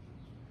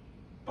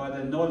 by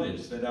the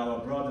knowledge that our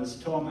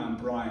brothers Tom and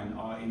Brian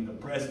are in the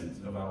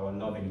presence of our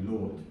loving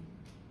Lord,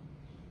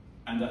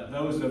 and that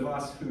those of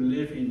us who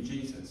live in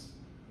Jesus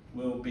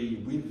will be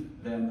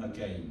with them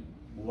again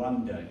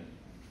one day,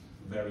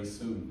 very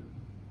soon.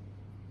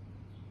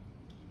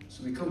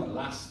 So we come at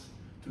last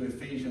to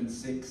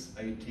Ephesians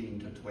 6:18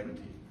 to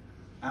 20.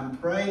 And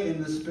pray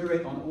in the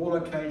Spirit on all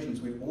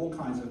occasions with all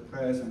kinds of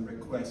prayers and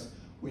requests.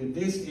 With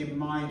this in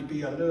mind,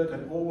 be alert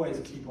and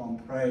always keep on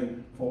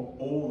praying for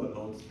all the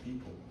Lord's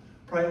people.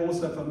 Pray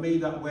also for me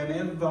that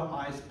whenever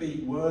I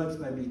speak, words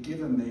may be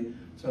given me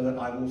so that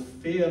I will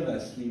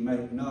fearlessly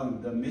make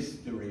known the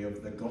mystery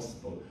of the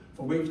gospel,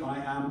 for which I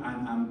am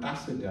an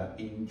ambassador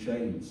in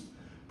chains.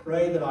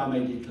 Pray that I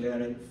may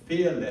declare it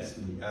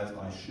fearlessly as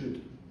I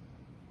should.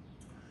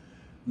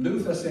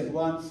 Luther said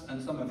once,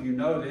 and some of you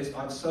know this,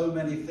 I've so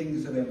many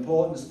things of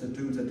importance to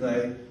do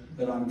today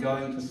that I'm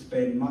going to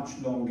spend much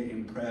longer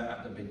in prayer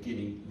at the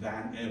beginning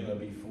than ever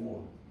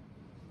before.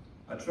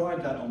 I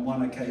tried that on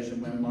one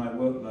occasion when my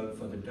workload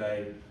for the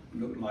day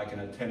looked like an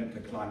attempt to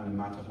climb the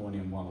Matterhorn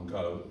in one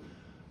go,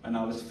 and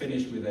I was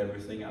finished with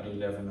everything at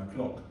 11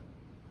 o'clock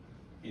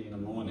in the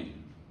morning.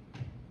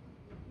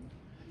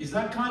 Is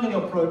that kind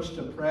of approach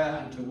to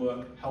prayer and to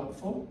work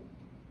helpful?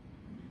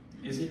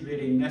 Is it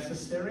really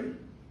necessary?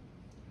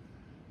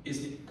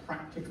 Is it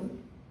practical?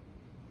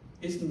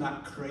 Isn't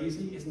that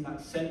crazy? Isn't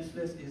that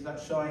senseless? Is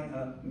that showing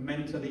a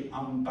mentally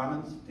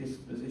unbalanced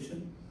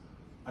disposition?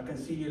 I can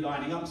see you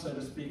lining up, so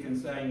to speak, and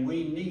saying,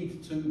 we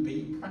need to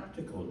be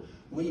practical.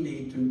 We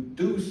need to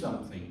do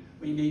something.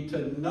 We need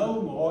to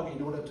know more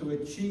in order to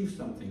achieve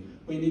something.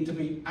 We need to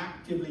be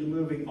actively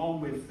moving on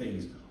with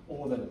things.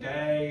 All the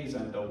days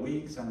and the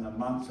weeks and the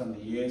months and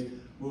the years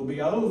will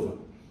be over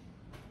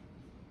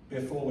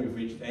before we've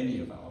reached any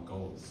of our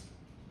goals.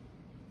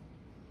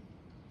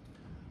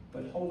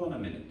 But hold on a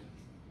minute.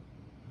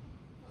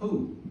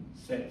 Who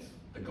sets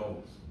the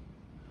goals?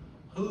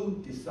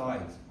 Who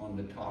decides on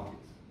the targets?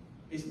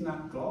 Isn't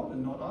that God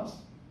and not us?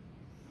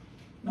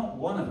 Not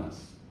one of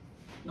us.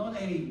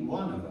 Not any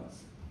one of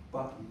us,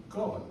 but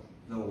God,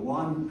 the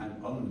one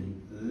and only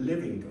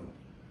living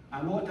God.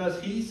 And what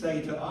does he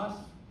say to us?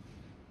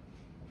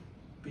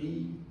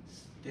 Be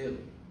still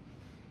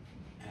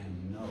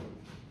and know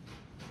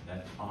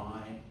that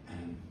I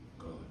am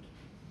God.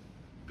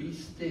 Be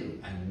still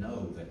and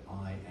know that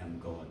I am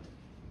God.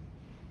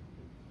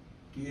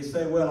 Do you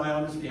say, well, I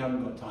honestly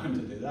haven't got time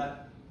to do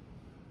that?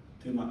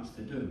 Too much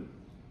to do.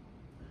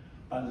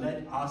 But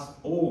let us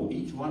all,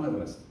 each one of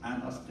us,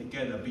 and us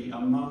together, be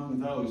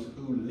among those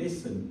who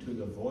listen to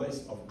the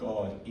voice of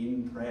God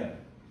in prayer.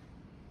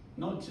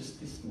 Not just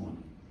this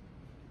morning.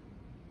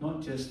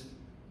 Not just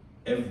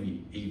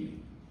every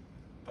evening,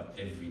 but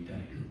every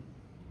day.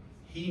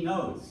 He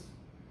knows.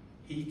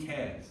 He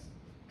cares.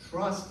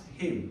 Trust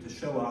him to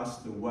show us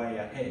the way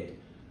ahead.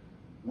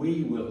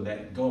 We will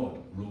let God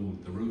rule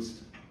the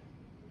roost.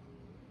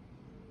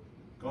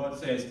 God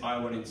says, I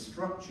will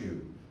instruct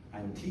you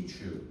and teach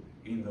you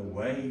in the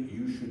way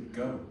you should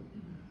go.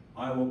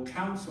 I will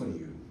counsel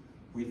you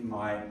with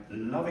my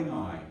loving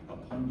eye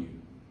upon you.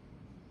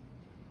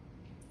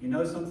 You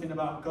know something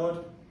about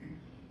God?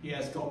 He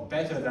has got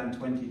better than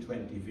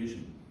 20/20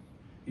 vision.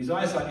 His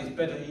eyesight is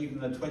better even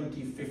than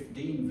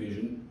 20/15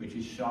 vision, which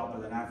is sharper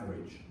than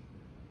average.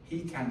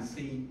 He can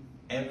see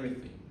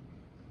everything,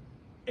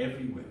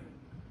 everywhere,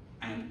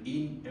 and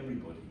in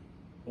everybody,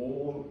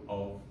 all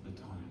of the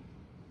time.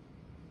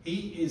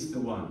 He is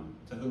the one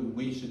to whom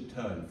we should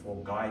turn for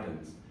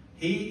guidance.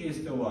 He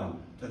is the one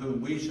to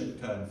whom we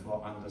should turn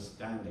for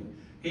understanding.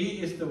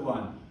 He is the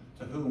one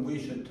to whom we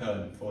should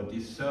turn for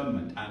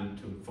discernment and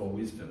for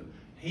wisdom.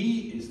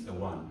 He is the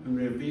one who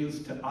reveals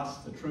to us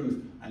the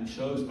truth and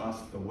shows us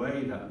the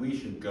way that we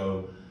should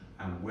go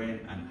and when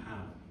and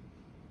how.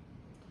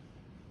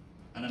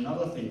 And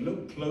another thing,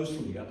 look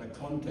closely at the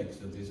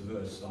context of this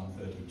verse, Psalm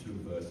 32,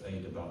 verse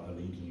 8, about the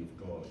leading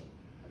of God.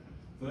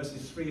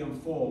 Verses 3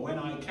 and 4, when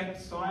I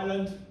kept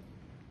silent,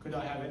 could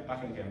I have it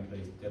back again,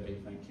 please, Debbie?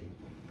 Thank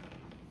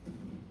you.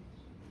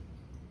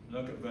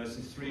 Look at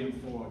verses 3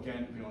 and 4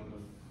 again, beyond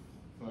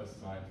the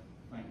first side.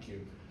 Thank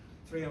you.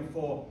 3 and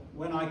 4,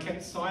 when I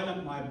kept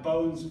silent, my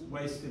bones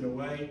wasted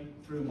away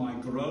through my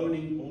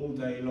groaning all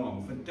day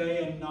long. For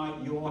day and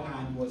night your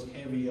hand was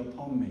heavy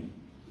upon me.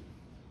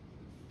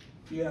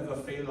 Do you ever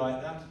feel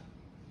like that?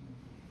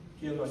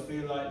 Do you ever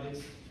feel like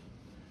this?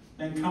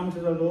 Then come to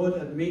the Lord,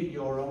 admit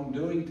your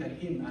wrongdoing to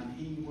him, and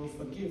he will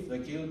forgive the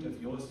guilt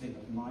of your sin,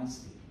 of my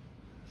sin.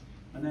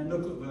 And then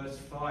look at verse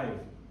 5.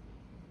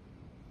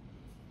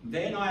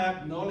 Then I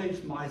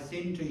acknowledged my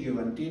sin to you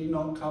and did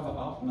not cover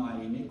up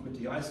my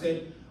iniquity. I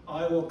said,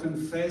 I will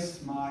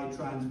confess my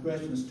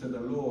transgressions to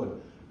the Lord,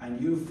 and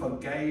you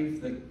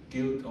forgave the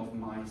guilt of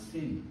my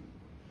sin.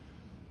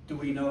 Do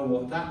we know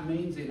what that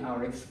means in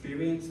our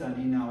experience and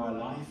in our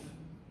life?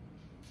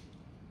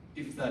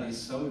 If that is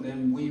so,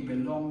 then we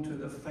belong to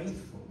the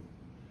faithful.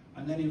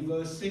 And then in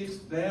verse 6,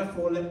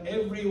 therefore let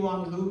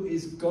everyone who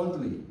is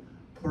godly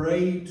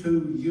pray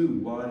to you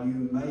while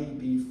you may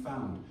be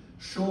found.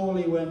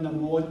 Surely when the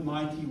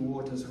mighty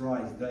waters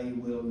rise, they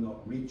will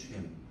not reach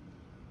him.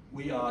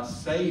 We are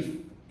safe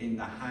in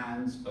the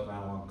hands of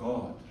our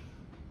God.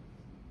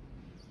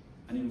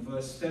 And in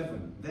verse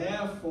 7,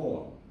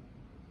 therefore,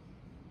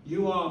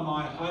 you are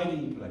my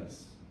hiding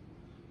place.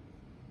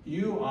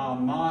 You are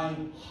my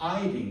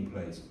hiding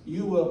place.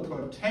 You will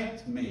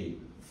protect me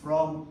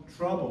from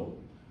trouble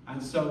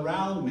and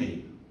surround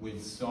me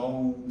with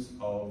songs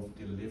of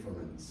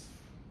deliverance.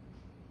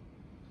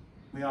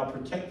 We are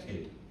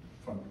protected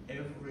from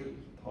every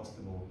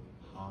possible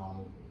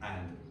harm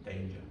and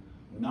danger.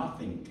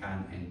 Nothing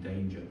can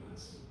endanger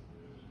us.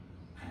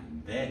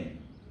 And then,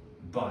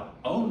 but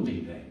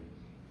only then,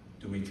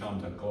 do we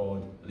come to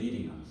God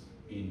leading us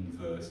in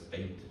verse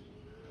 8.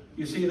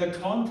 You see, the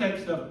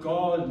context of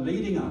God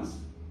leading us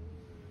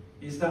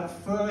is that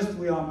first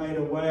we are made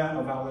aware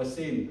of our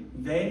sin,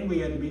 then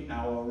we admit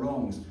our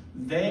wrongs,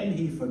 then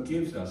he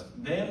forgives us,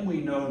 then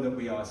we know that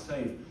we are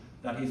safe,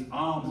 that his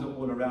arms are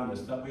all around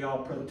us, that we are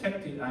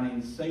protected and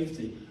in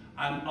safety.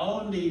 And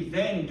only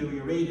then do we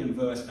read in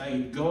verse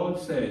 8, God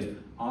says,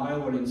 I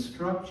will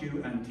instruct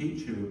you and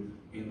teach you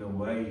in the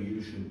way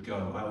you should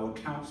go. I will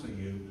counsel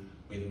you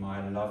with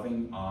my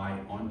loving eye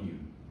on you.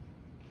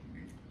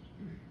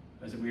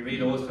 As we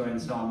read also in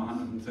Psalm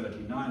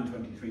 139,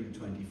 23 to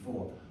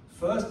 24.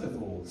 First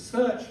of all,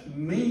 search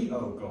me,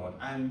 O God,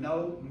 and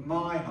know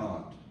my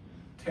heart.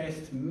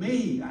 Test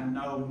me and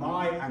know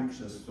my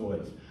anxious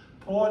thoughts.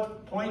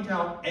 Point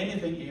out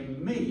anything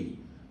in me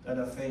that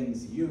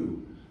offends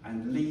you,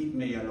 and lead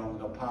me along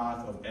the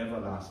path of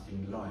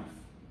everlasting life.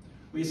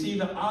 We see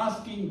that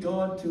asking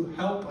God to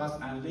help us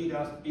and lead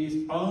us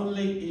is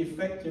only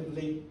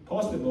effectively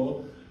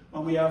possible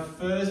when we have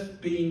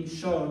first been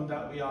shown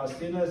that we are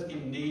sinners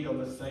in need of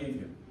a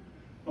Saviour.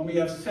 When we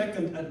have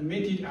second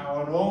admitted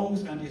our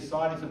wrongs and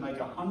decided to make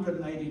a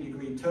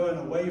 180-degree turn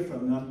away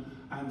from them.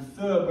 And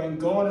third, when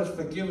God has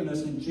forgiven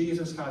us and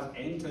Jesus has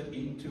entered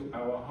into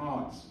our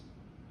hearts.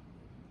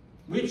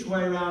 Which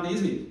way round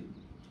is it?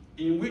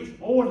 In which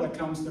order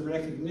comes the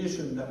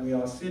recognition that we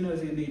are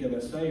sinners in need of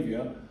a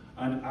Saviour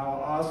and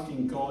our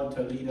asking God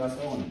to lead us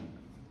on?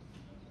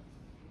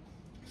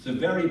 It's a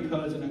very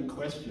pertinent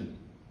question.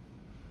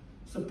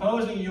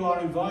 Supposing you are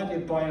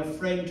invited by a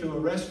friend to a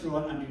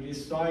restaurant and you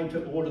decide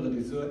to order the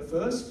dessert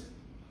first,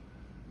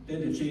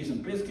 then the cheese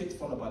and biscuits,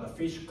 followed by the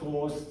fish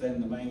course, then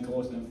the main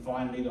course, and then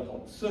finally the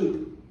hot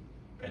soup.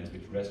 Depends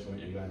which restaurant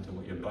you're going to,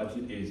 what your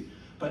budget is.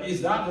 But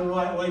is that the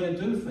right way to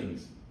do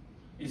things?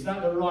 Is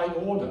that the right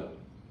order?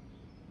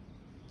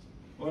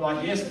 Well,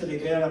 like yesterday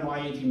there, am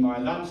I eating my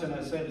lunch? And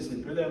I said,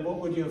 brilliant, what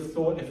would you have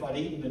thought if I'd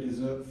eaten the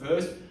dessert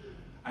first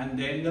and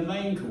then the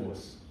main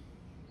course?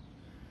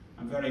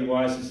 And very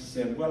wisely she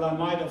said, well, I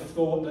might have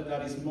thought that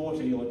that is more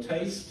to your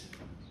taste,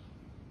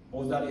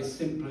 or that is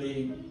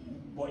simply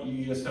what you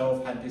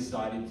yourself had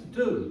decided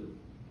to do.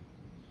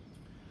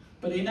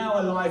 But in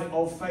our life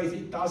of faith,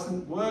 it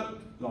doesn't work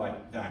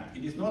like that.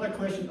 It is not a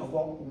question of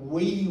what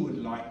we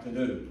would like to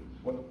do,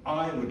 what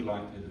I would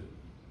like to do.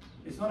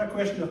 It's not a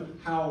question of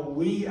how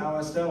we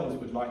ourselves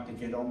would like to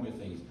get on with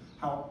things,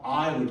 how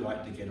I would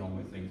like to get on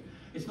with things.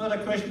 It's not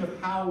a question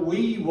of how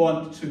we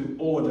want to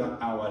order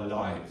our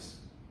lives.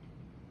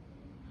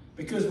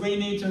 Because we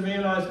need to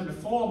realize that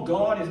before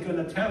God is going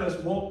to tell us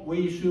what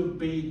we should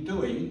be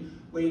doing,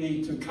 we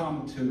need to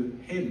come to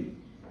Him.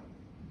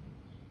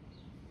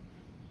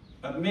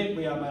 Admit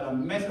we have made a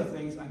mess of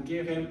things and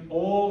give Him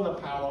all the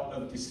power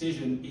of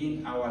decision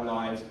in our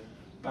lives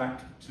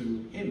back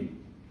to Him.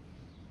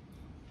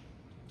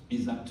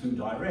 Is that too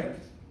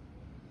direct?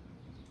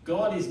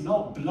 God is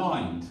not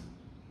blind.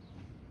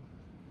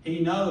 He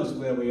knows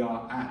where we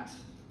are at.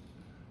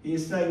 He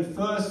is saying,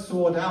 first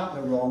sort out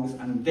the wrongs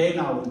and then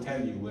I will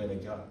tell you where to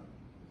go.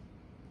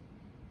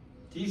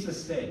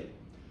 Jesus said,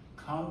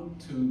 come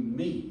to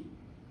me,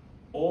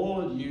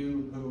 all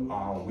you who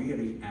are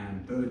weary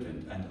and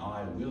burdened, and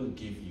I will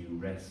give you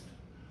rest.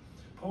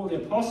 Paul the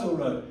Apostle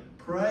wrote,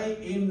 pray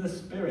in the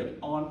Spirit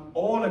on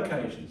all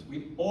occasions,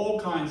 with all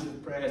kinds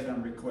of prayers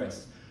and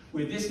requests.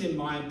 With this in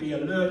mind, be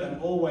alert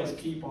and always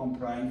keep on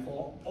praying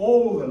for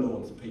all the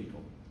Lord's people.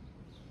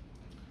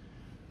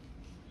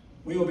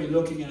 We will be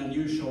looking at a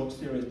new short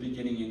series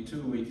beginning in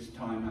 2 weeks'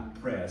 time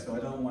at prayer, so I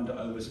don't want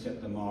to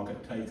overstep the mark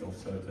at takeoff,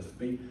 so to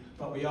speak,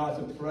 but we are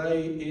to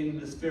pray in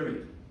the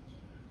Spirit.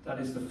 That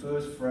is the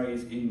first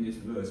phrase in this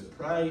verse,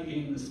 pray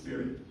in the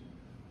Spirit.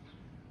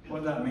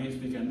 What that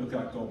means we can look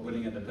at, God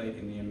willing, at a date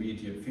in the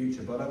immediate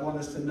future, but I want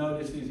us to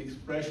notice these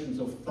expressions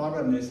of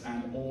thoroughness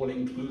and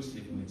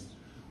all-inclusiveness.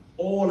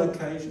 All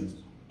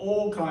occasions,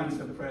 all kinds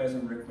of prayers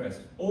and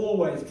requests,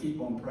 always keep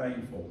on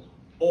praying for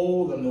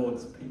all the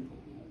Lord's people.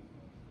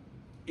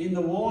 In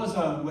the war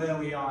zone where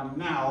we are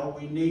now,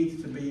 we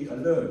need to be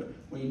alert.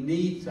 We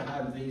need to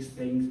have these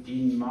things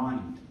in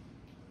mind.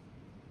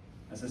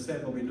 As I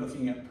said, we'll be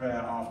looking at prayer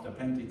after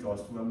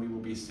Pentecost when we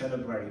will be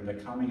celebrating the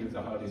coming of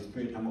the Holy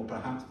Spirit, and we'll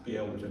perhaps be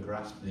able to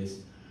grasp this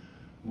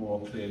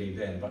more clearly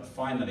then. But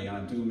finally, and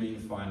I do mean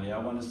finally, I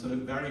want us to look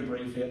very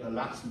briefly at the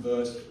last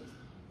verse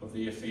of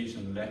the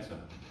Ephesian letter.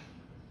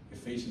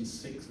 Ephesians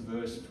 6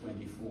 verse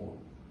 24,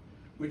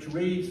 which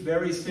reads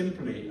very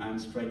simply and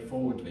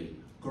straightforwardly,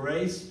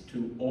 grace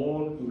to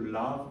all who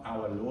love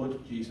our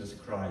Lord Jesus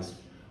Christ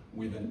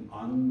with an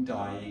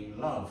undying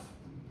love.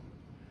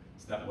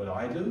 Is that what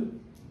I do?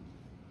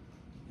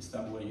 Is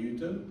that what you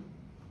do?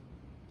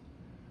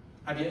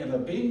 Have you ever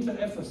been to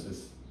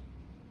Ephesus?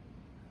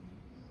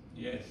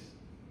 Yes,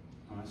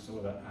 I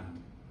saw that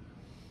hand.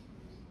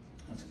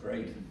 That's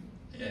great.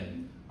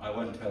 And I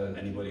won't tell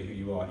anybody who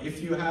you are.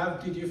 If you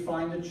have, did you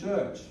find a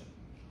church?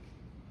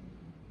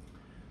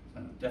 A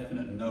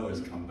definite no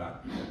has come back.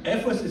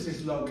 Ephesus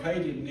is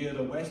located near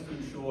the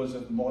western shores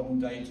of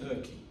modern-day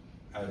Turkey,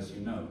 as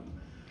you know,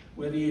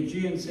 where the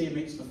Aegean Sea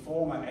meets the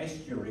former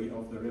estuary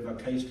of the river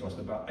Kastros,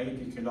 about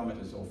 80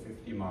 kilometers or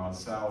 50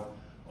 miles south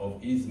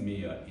of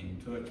Izmir in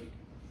Turkey.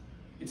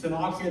 It's an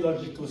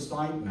archaeological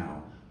site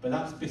now, but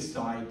that's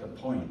beside the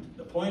point.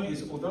 The point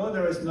is, although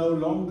there is no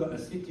longer a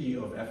city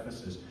of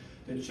Ephesus,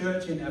 the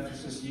church in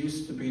Ephesus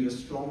used to be the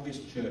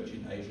strongest church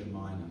in Asia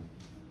Minor.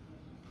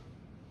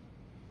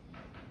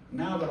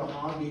 Now there are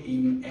hardly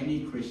even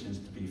any Christians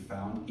to be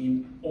found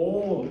in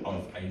all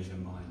of Asia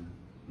Minor,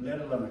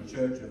 let alone a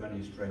church of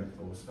any strength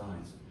or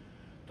size.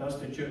 Does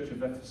the church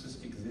of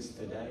Ephesus exist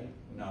today?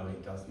 No,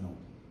 it does not.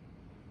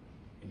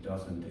 It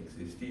doesn't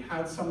exist. It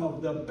had some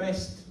of the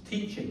best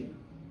teaching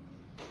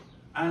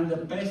and the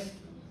best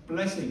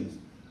blessings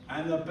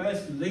and the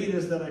best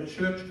leaders that a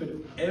church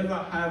could ever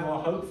have or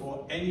hope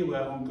for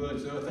anywhere on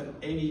God's earth at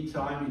any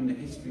time in the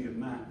history of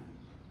man.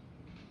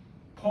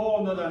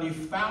 Paul not only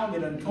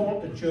founded and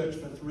taught the church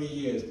for 3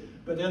 years,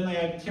 but then they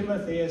had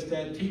Timothy as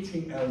their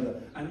teaching elder,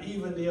 and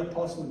even the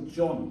Apostle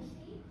John.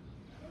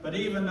 But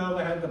even though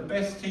they had the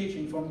best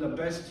teaching from the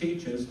best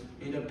teachers,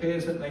 it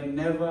appears that they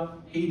never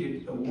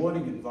heeded the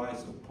warning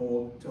advice of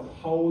Paul to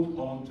hold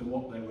on to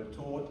what they were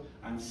taught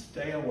and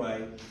stay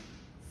away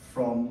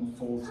from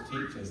false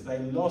teachers. They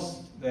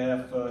lost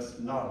their first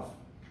love.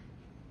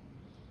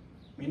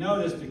 We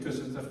know this because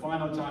it's the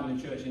final time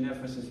the church in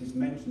Ephesus is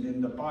mentioned in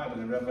the Bible,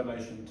 in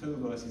Revelation 2,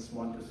 verses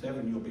 1 to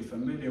 7. You'll be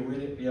familiar with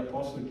it. The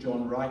Apostle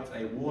John writes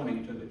a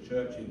warning to the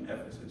church in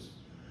Ephesus.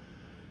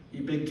 He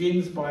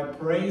begins by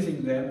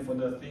praising them for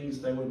the things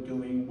they were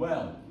doing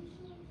well,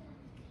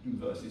 in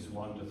verses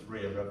 1 to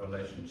 3 of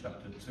Revelation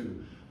chapter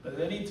 2. But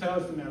then he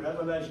tells them in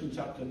Revelation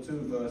chapter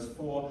 2, verse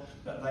 4,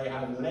 that they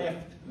had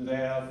left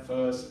their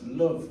first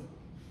love.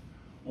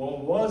 What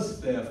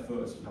was their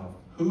first love?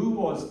 Who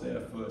was their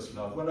first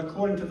love? Well,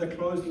 according to the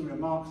closing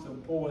remarks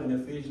of Paul in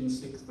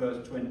Ephesians 6,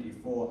 verse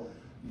 24,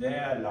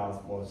 their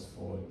love was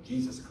for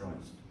Jesus Christ,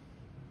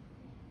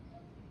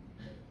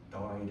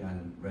 died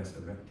and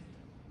resurrected.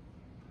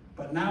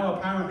 But now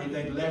apparently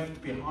they'd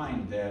left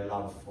behind their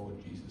love for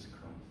Jesus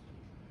Christ.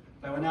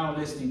 They were now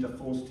listening to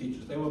false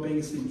teachers. They were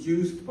being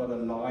seduced by the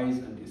lies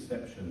and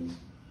deceptions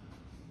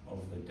of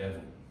the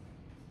devil.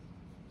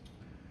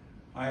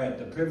 I had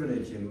the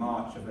privilege in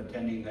March of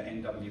attending the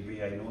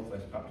NWBA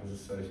Northwest Baptist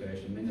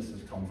Association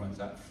Ministers' Conference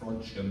at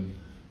Frodsham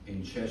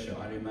in Cheshire.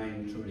 I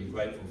remain truly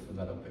grateful for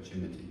that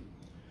opportunity.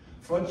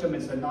 Frodsham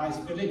is a nice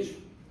village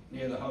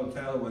near the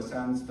hotel with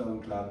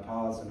sandstone-clad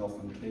paths and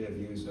often clear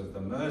views of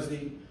the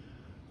Mersey,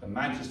 the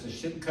Manchester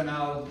Ship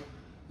Canal,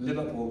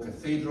 Liverpool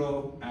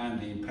Cathedral, and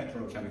the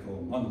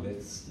petrochemical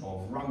monoliths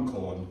of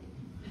Runcorn.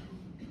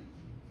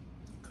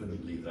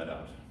 Couldn't leave that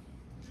out.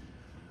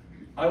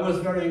 I was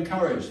very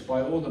encouraged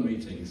by all the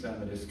meetings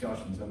and the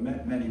discussions. I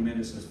met many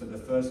ministers for the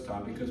first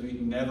time because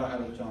we'd never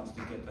had a chance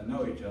to get to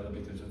know each other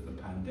because of the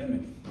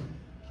pandemic.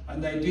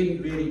 And they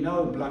didn't really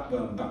know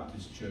Blackburn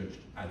Baptist Church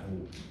at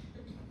all.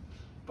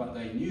 But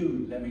they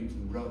knew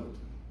Leamington Road.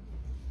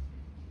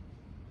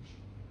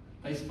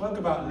 They spoke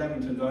about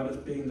Leamington Road as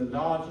being the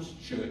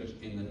largest church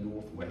in the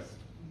Northwest.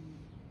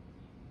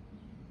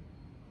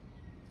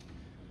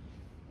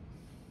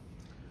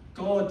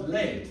 God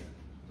led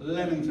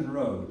Leamington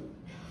Road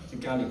to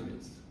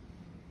Gallagher's.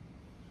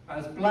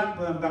 As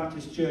Blackburn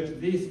Baptist Church,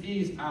 this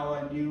is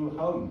our new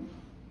home.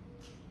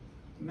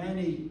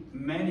 Many,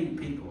 many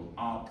people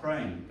are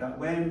praying that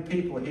when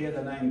people hear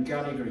the name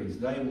Gallagher's,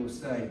 they will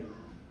say,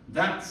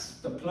 that's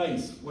the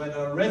place where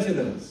the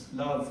residents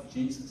love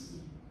Jesus.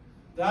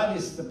 That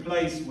is the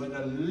place where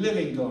the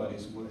living God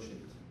is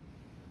worshipped.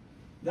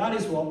 That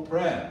is what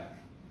prayer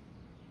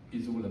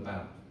is all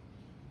about.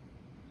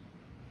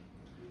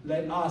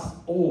 Let us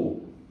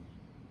all,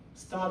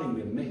 starting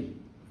with me,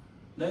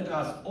 let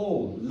us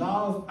all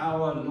love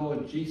our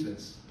Lord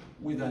Jesus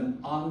with an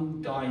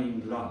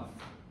undying love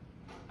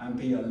and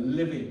be a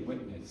living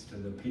witness to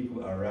the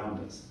people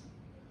around us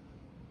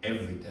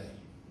every day.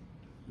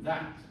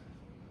 That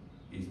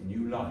is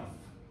New Life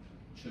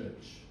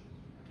Church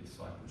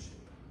discipleship.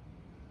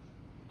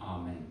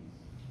 Amen.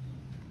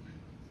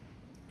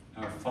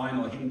 Our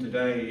final hymn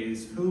today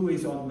is Who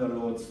is on the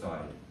Lord's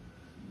Side?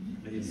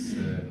 Please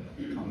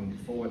come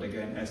forward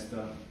again,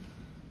 Esther.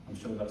 I'm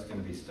sure that's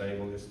going to be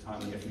stable this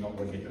time. If not,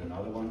 we'll get you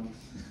another one.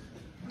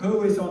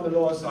 Who is on the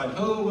Lord's side?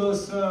 Who will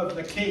serve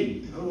the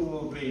King? Who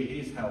will be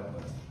his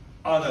helpers?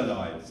 Other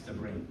lives to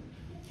bring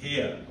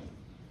here.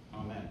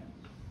 Amen.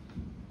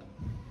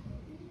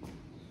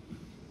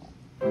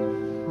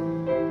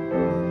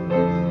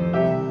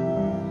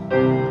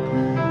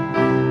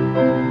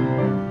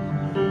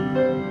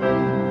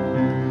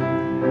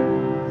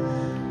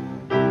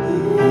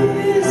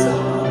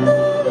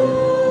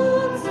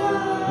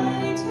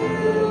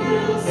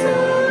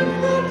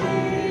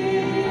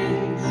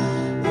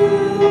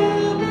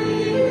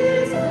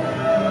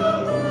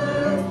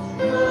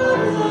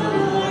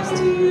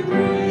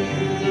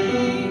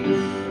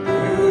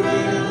 Who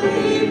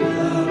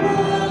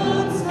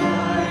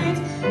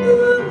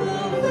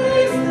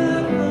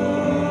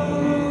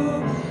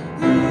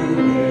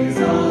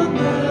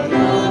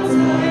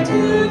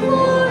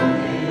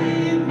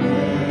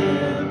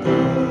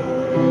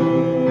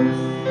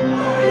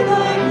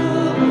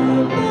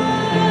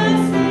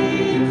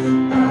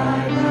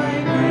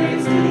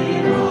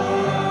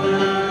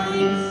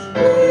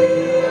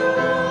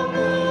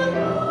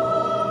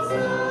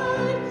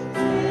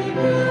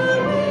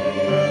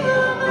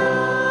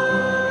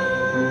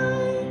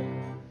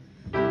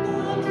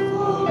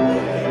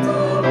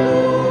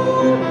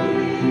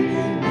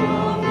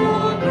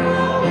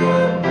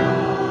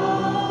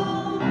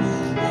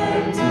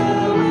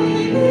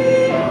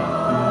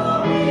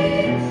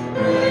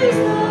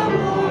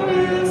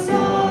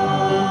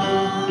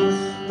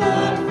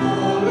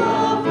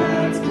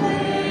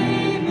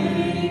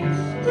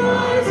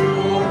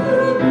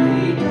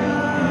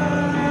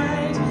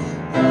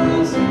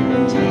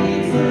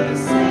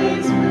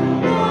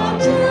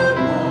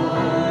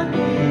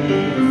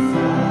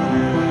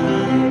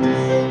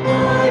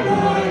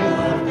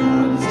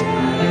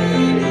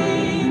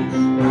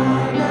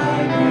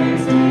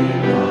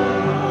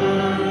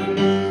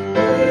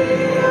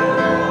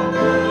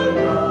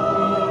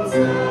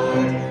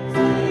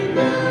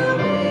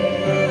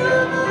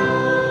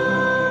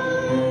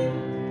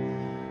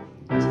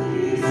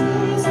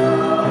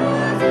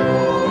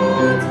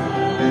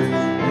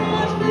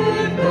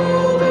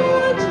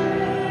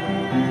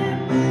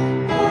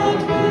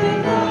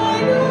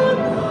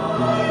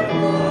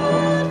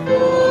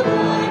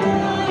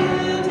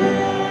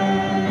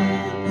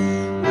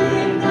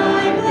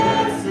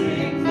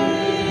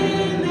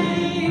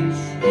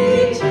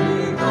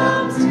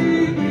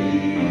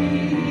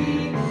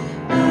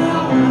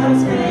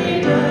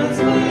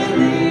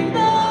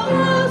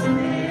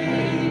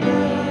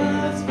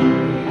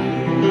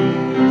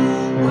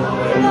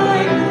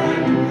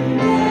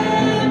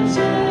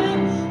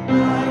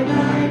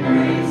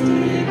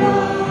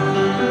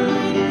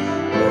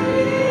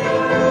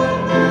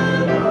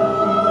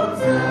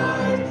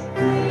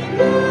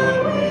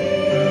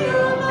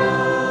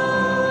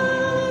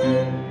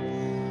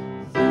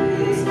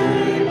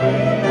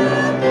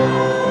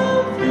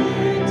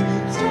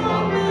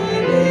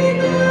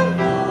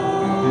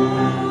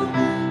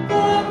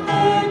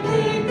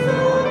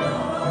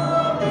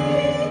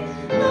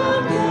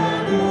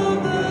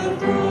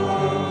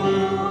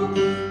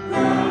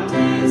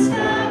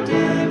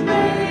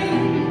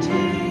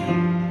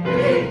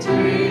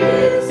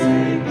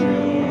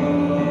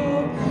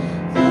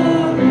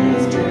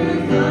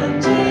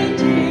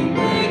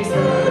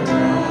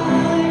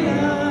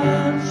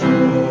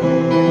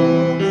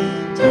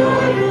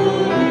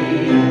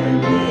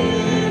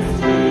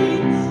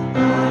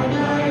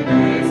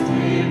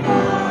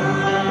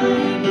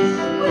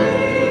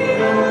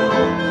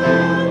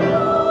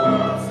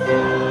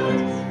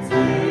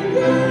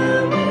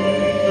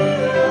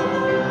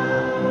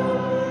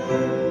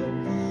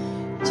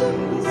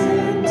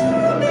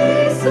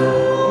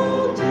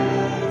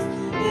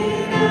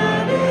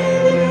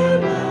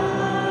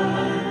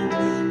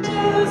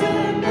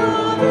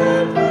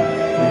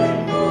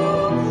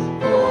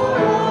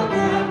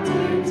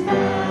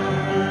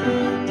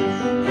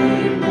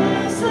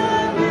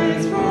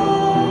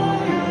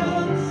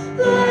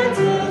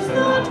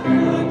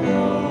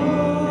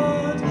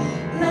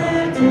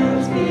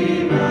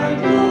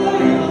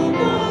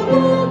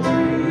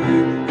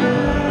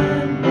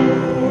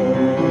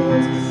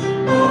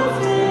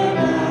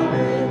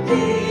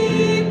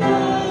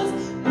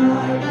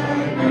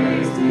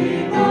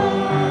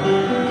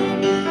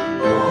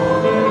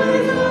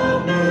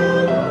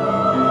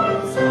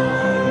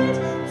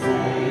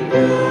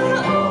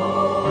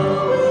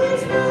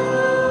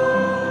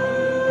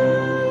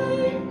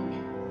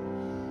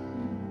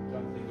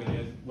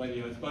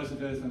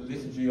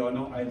liturgy or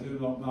not, I do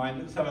not mind.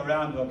 Let's have a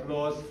round of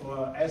applause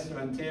for Esther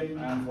and Tim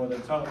and for the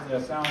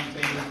sound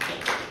team.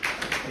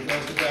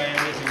 Because today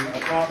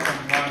everything, apart from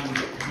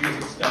one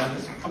music stand,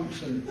 has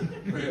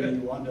functioned really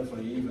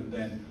wonderfully. Even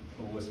then,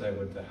 I was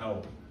able to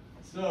help.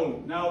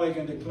 So now we're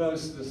going to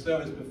close the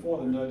service before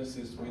the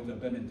notices with the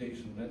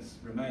benediction. Let's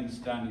remain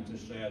standing to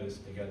share this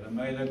together.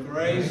 May the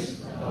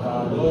grace of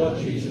our Lord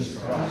Jesus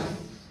Christ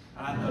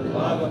and the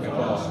love of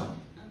God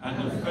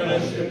and the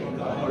fellowship of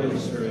the Holy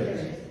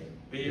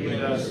Spirit be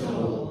with us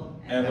all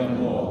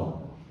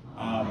evermore.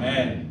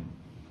 Amen.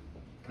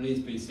 Please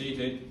be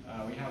seated.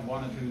 We have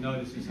one or two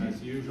notices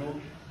as usual.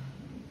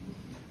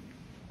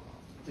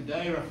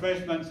 Today,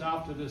 refreshments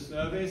after the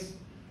service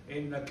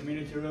in the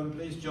community room.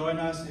 Please join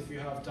us if you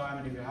have time,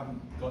 and if you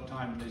haven't got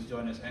time, please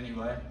join us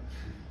anyway.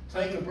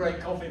 Take a break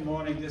coffee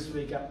morning this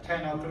week at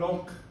 10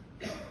 o'clock,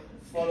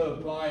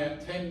 followed by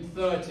at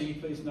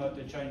 10:30, please note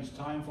the change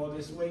time for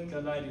this week, a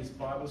ladies'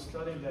 Bible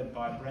study led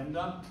by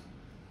Brenda,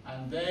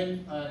 and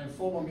then an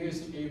informal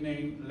music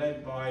evening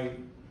led by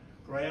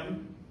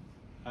Graham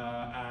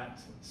at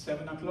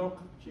 7 o'clock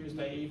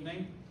Tuesday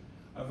evening.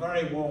 A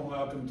very warm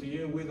welcome to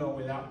you, with or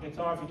without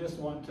guitar. If you just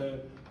want to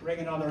bring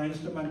another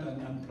instrument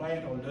and play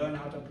it, or learn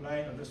how to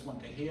play it, or just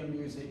want to hear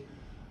music,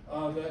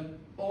 the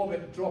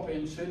Orbit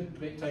drop-in should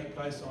take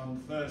place on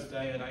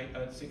Thursday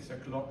at 6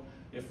 o'clock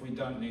if we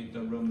don't need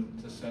the room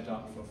to set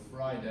up for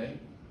Friday.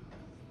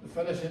 The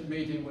fellowship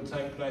meeting will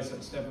take place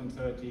at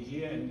 7:30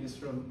 here in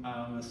this room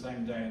on the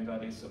same day, and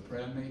that is a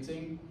prayer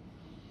meeting.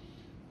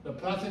 The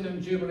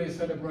Platinum Jubilee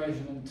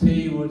celebration and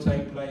tea will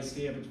take place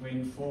here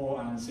between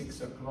 4 and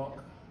 6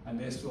 o'clock, and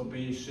this will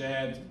be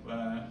shared.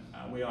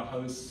 We are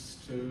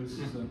hosts to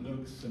St.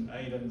 Luke's, St.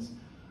 Aidan's,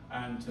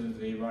 and to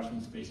the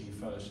Russian-speaking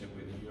fellowship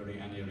with Yuri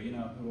and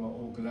Irina, who are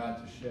all glad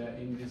to share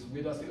in this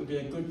with us. It will be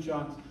a good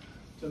chance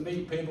to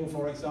meet people.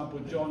 For example,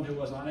 John, who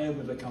was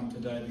unable to come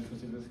today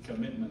because of his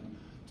commitment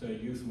to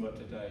youth work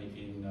today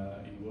in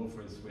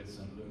Wilfrid's with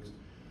St. Luke's.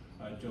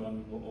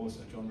 John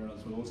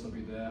Reynolds will also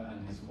be there,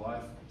 and his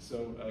wife.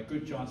 So a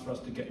good chance for us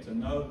to get to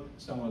know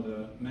some of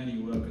the many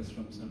workers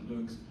from St.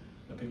 Luke's,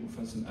 the people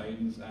from St.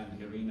 Aidan's,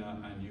 and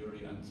Irina and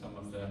Yuri, and some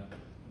of the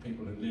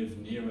people who live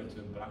nearer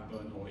to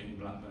Blackburn or in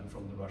Blackburn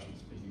from the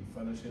Russian-speaking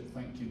fellowship.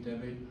 Thank you,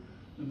 Debbie.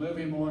 The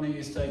movie morning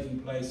is taking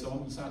place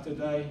on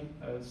Saturday.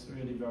 It's a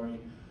really very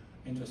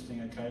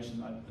interesting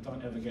occasion. I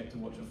don't ever get to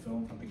watch a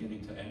film from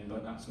beginning to end,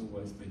 but that's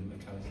always been the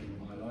case in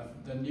my life.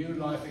 The New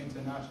Life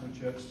International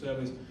Church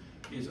service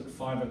is at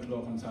 5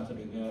 o'clock on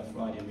Saturday. Their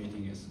Friday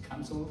meeting is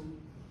cancelled.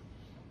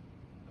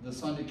 The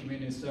Sunday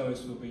communion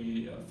service will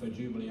be for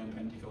Jubilee and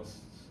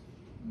Pentecost,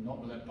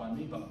 not led by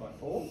me, but by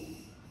Paul,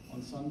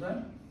 on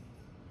Sunday.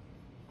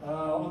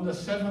 On the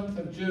 7th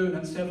of June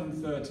at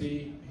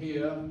 7:30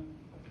 here,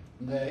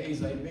 there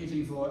is a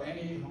meeting for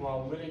any who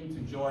are willing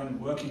to join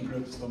working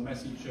groups for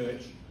Messy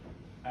Church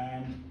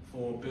and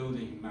for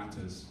building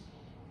matters.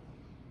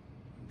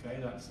 Okay,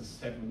 that's the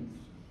 7th.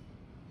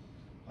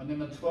 And then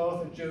the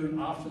 12th of June,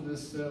 after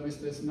this service,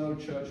 there's no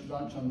church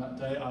lunch on that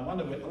day. I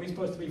wonder, are we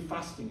supposed to be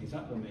fasting? Is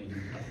that the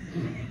meaning?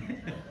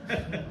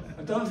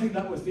 I don't think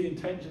that was the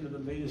intention of the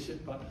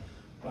leadership, but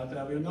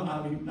we're not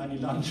having any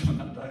lunch on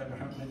that day,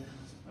 apparently.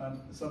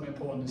 Some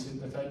importance in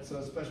the date, so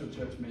a special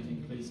church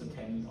meeting, please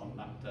attend on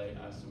that day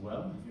as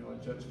well, if you're a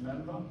church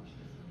member.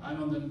 And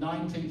on the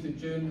 19th of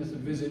June, there's a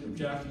visit of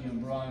Jackie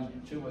and Brian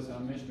Chilworth, our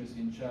missionaries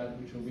in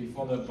Chad, which will be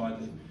followed by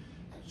the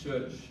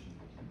church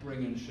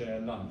bring and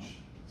share lunch.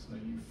 So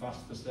you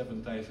fast for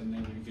 7 days and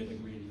then you get a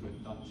really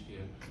good lunch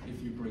here,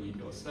 if you bring it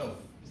yourself.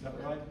 Is that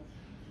right?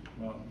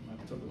 Well,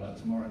 I'll talk about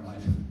it tomorrow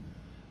night.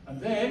 And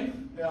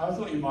then, I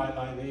thought you might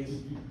like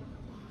these.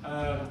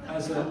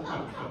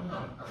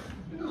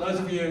 Those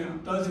of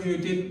you who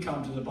didn't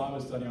come to the Bible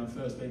study on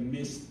Thursday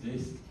missed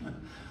this.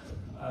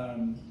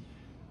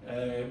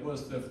 It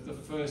was the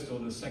first or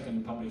the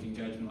second public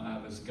engagement I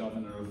have as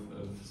governor of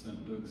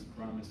St. Luke's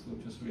Primary School,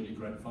 which was really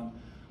great fun.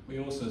 We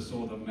also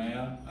saw the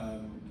mayor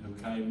who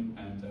came,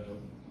 and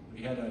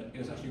he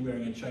was actually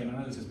wearing a chain. I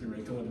know this has been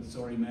recorded,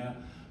 sorry Mayor,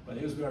 but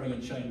he was wearing a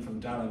chain from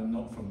Darren,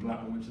 not from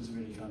Blackburn, which is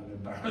really kind of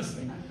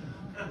embarrassing.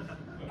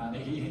 And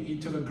he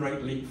took a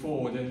great leap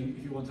forward, and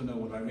if you want to know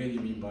what I really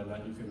mean by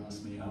that, you can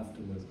ask me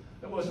afterwards.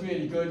 It was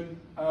really good.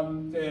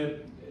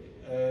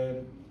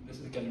 This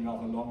is getting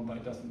rather long, but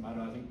it doesn't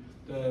matter, I think.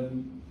 The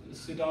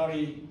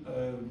Sidari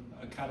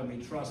Academy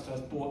Trust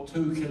has bought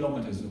 2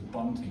 kilometres of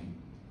bunting.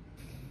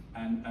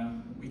 And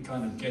we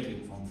kind of get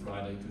it on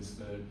Friday because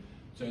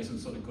Jason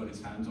sort of got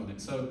his hands on it.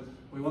 So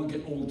we won't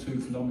get all 2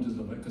 kilometres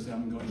of it because they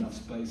haven't got enough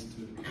space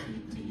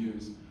to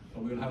use.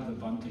 But we'll have the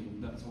bunting.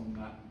 That's on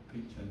that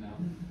picture now.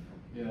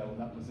 Yeah, well,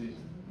 that was it.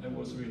 It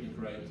was really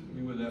great.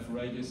 We were there for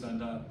ages,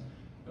 and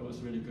it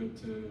was really good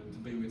to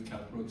be with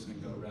Kat Brooks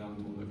and go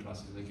around all the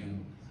classes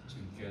again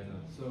together.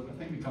 So I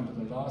think we come to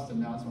the last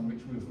announcement,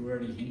 which we've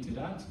already hinted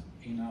at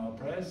in our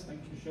prayers.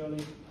 Thank you,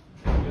 Shirley.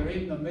 We're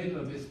in the middle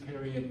of this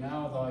period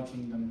now, thy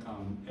kingdom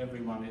come.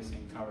 Everyone is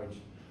encouraged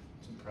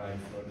to pray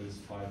for at least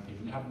 5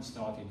 people. If you haven't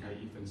started yet,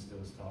 you can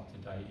still start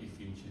today if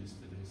you choose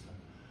to do so.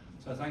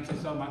 So thank you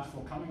so much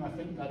for coming. I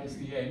think that is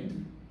the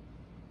end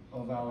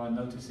of our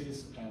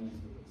notices, and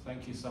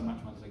thank you so much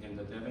once again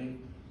to Debbie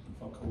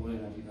for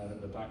coordinating that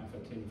at the back, and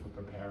for Tim for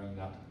preparing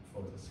that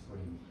for the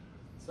screen.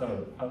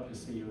 So hope to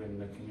see you in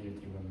the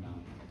community room now.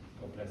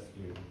 God bless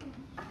you.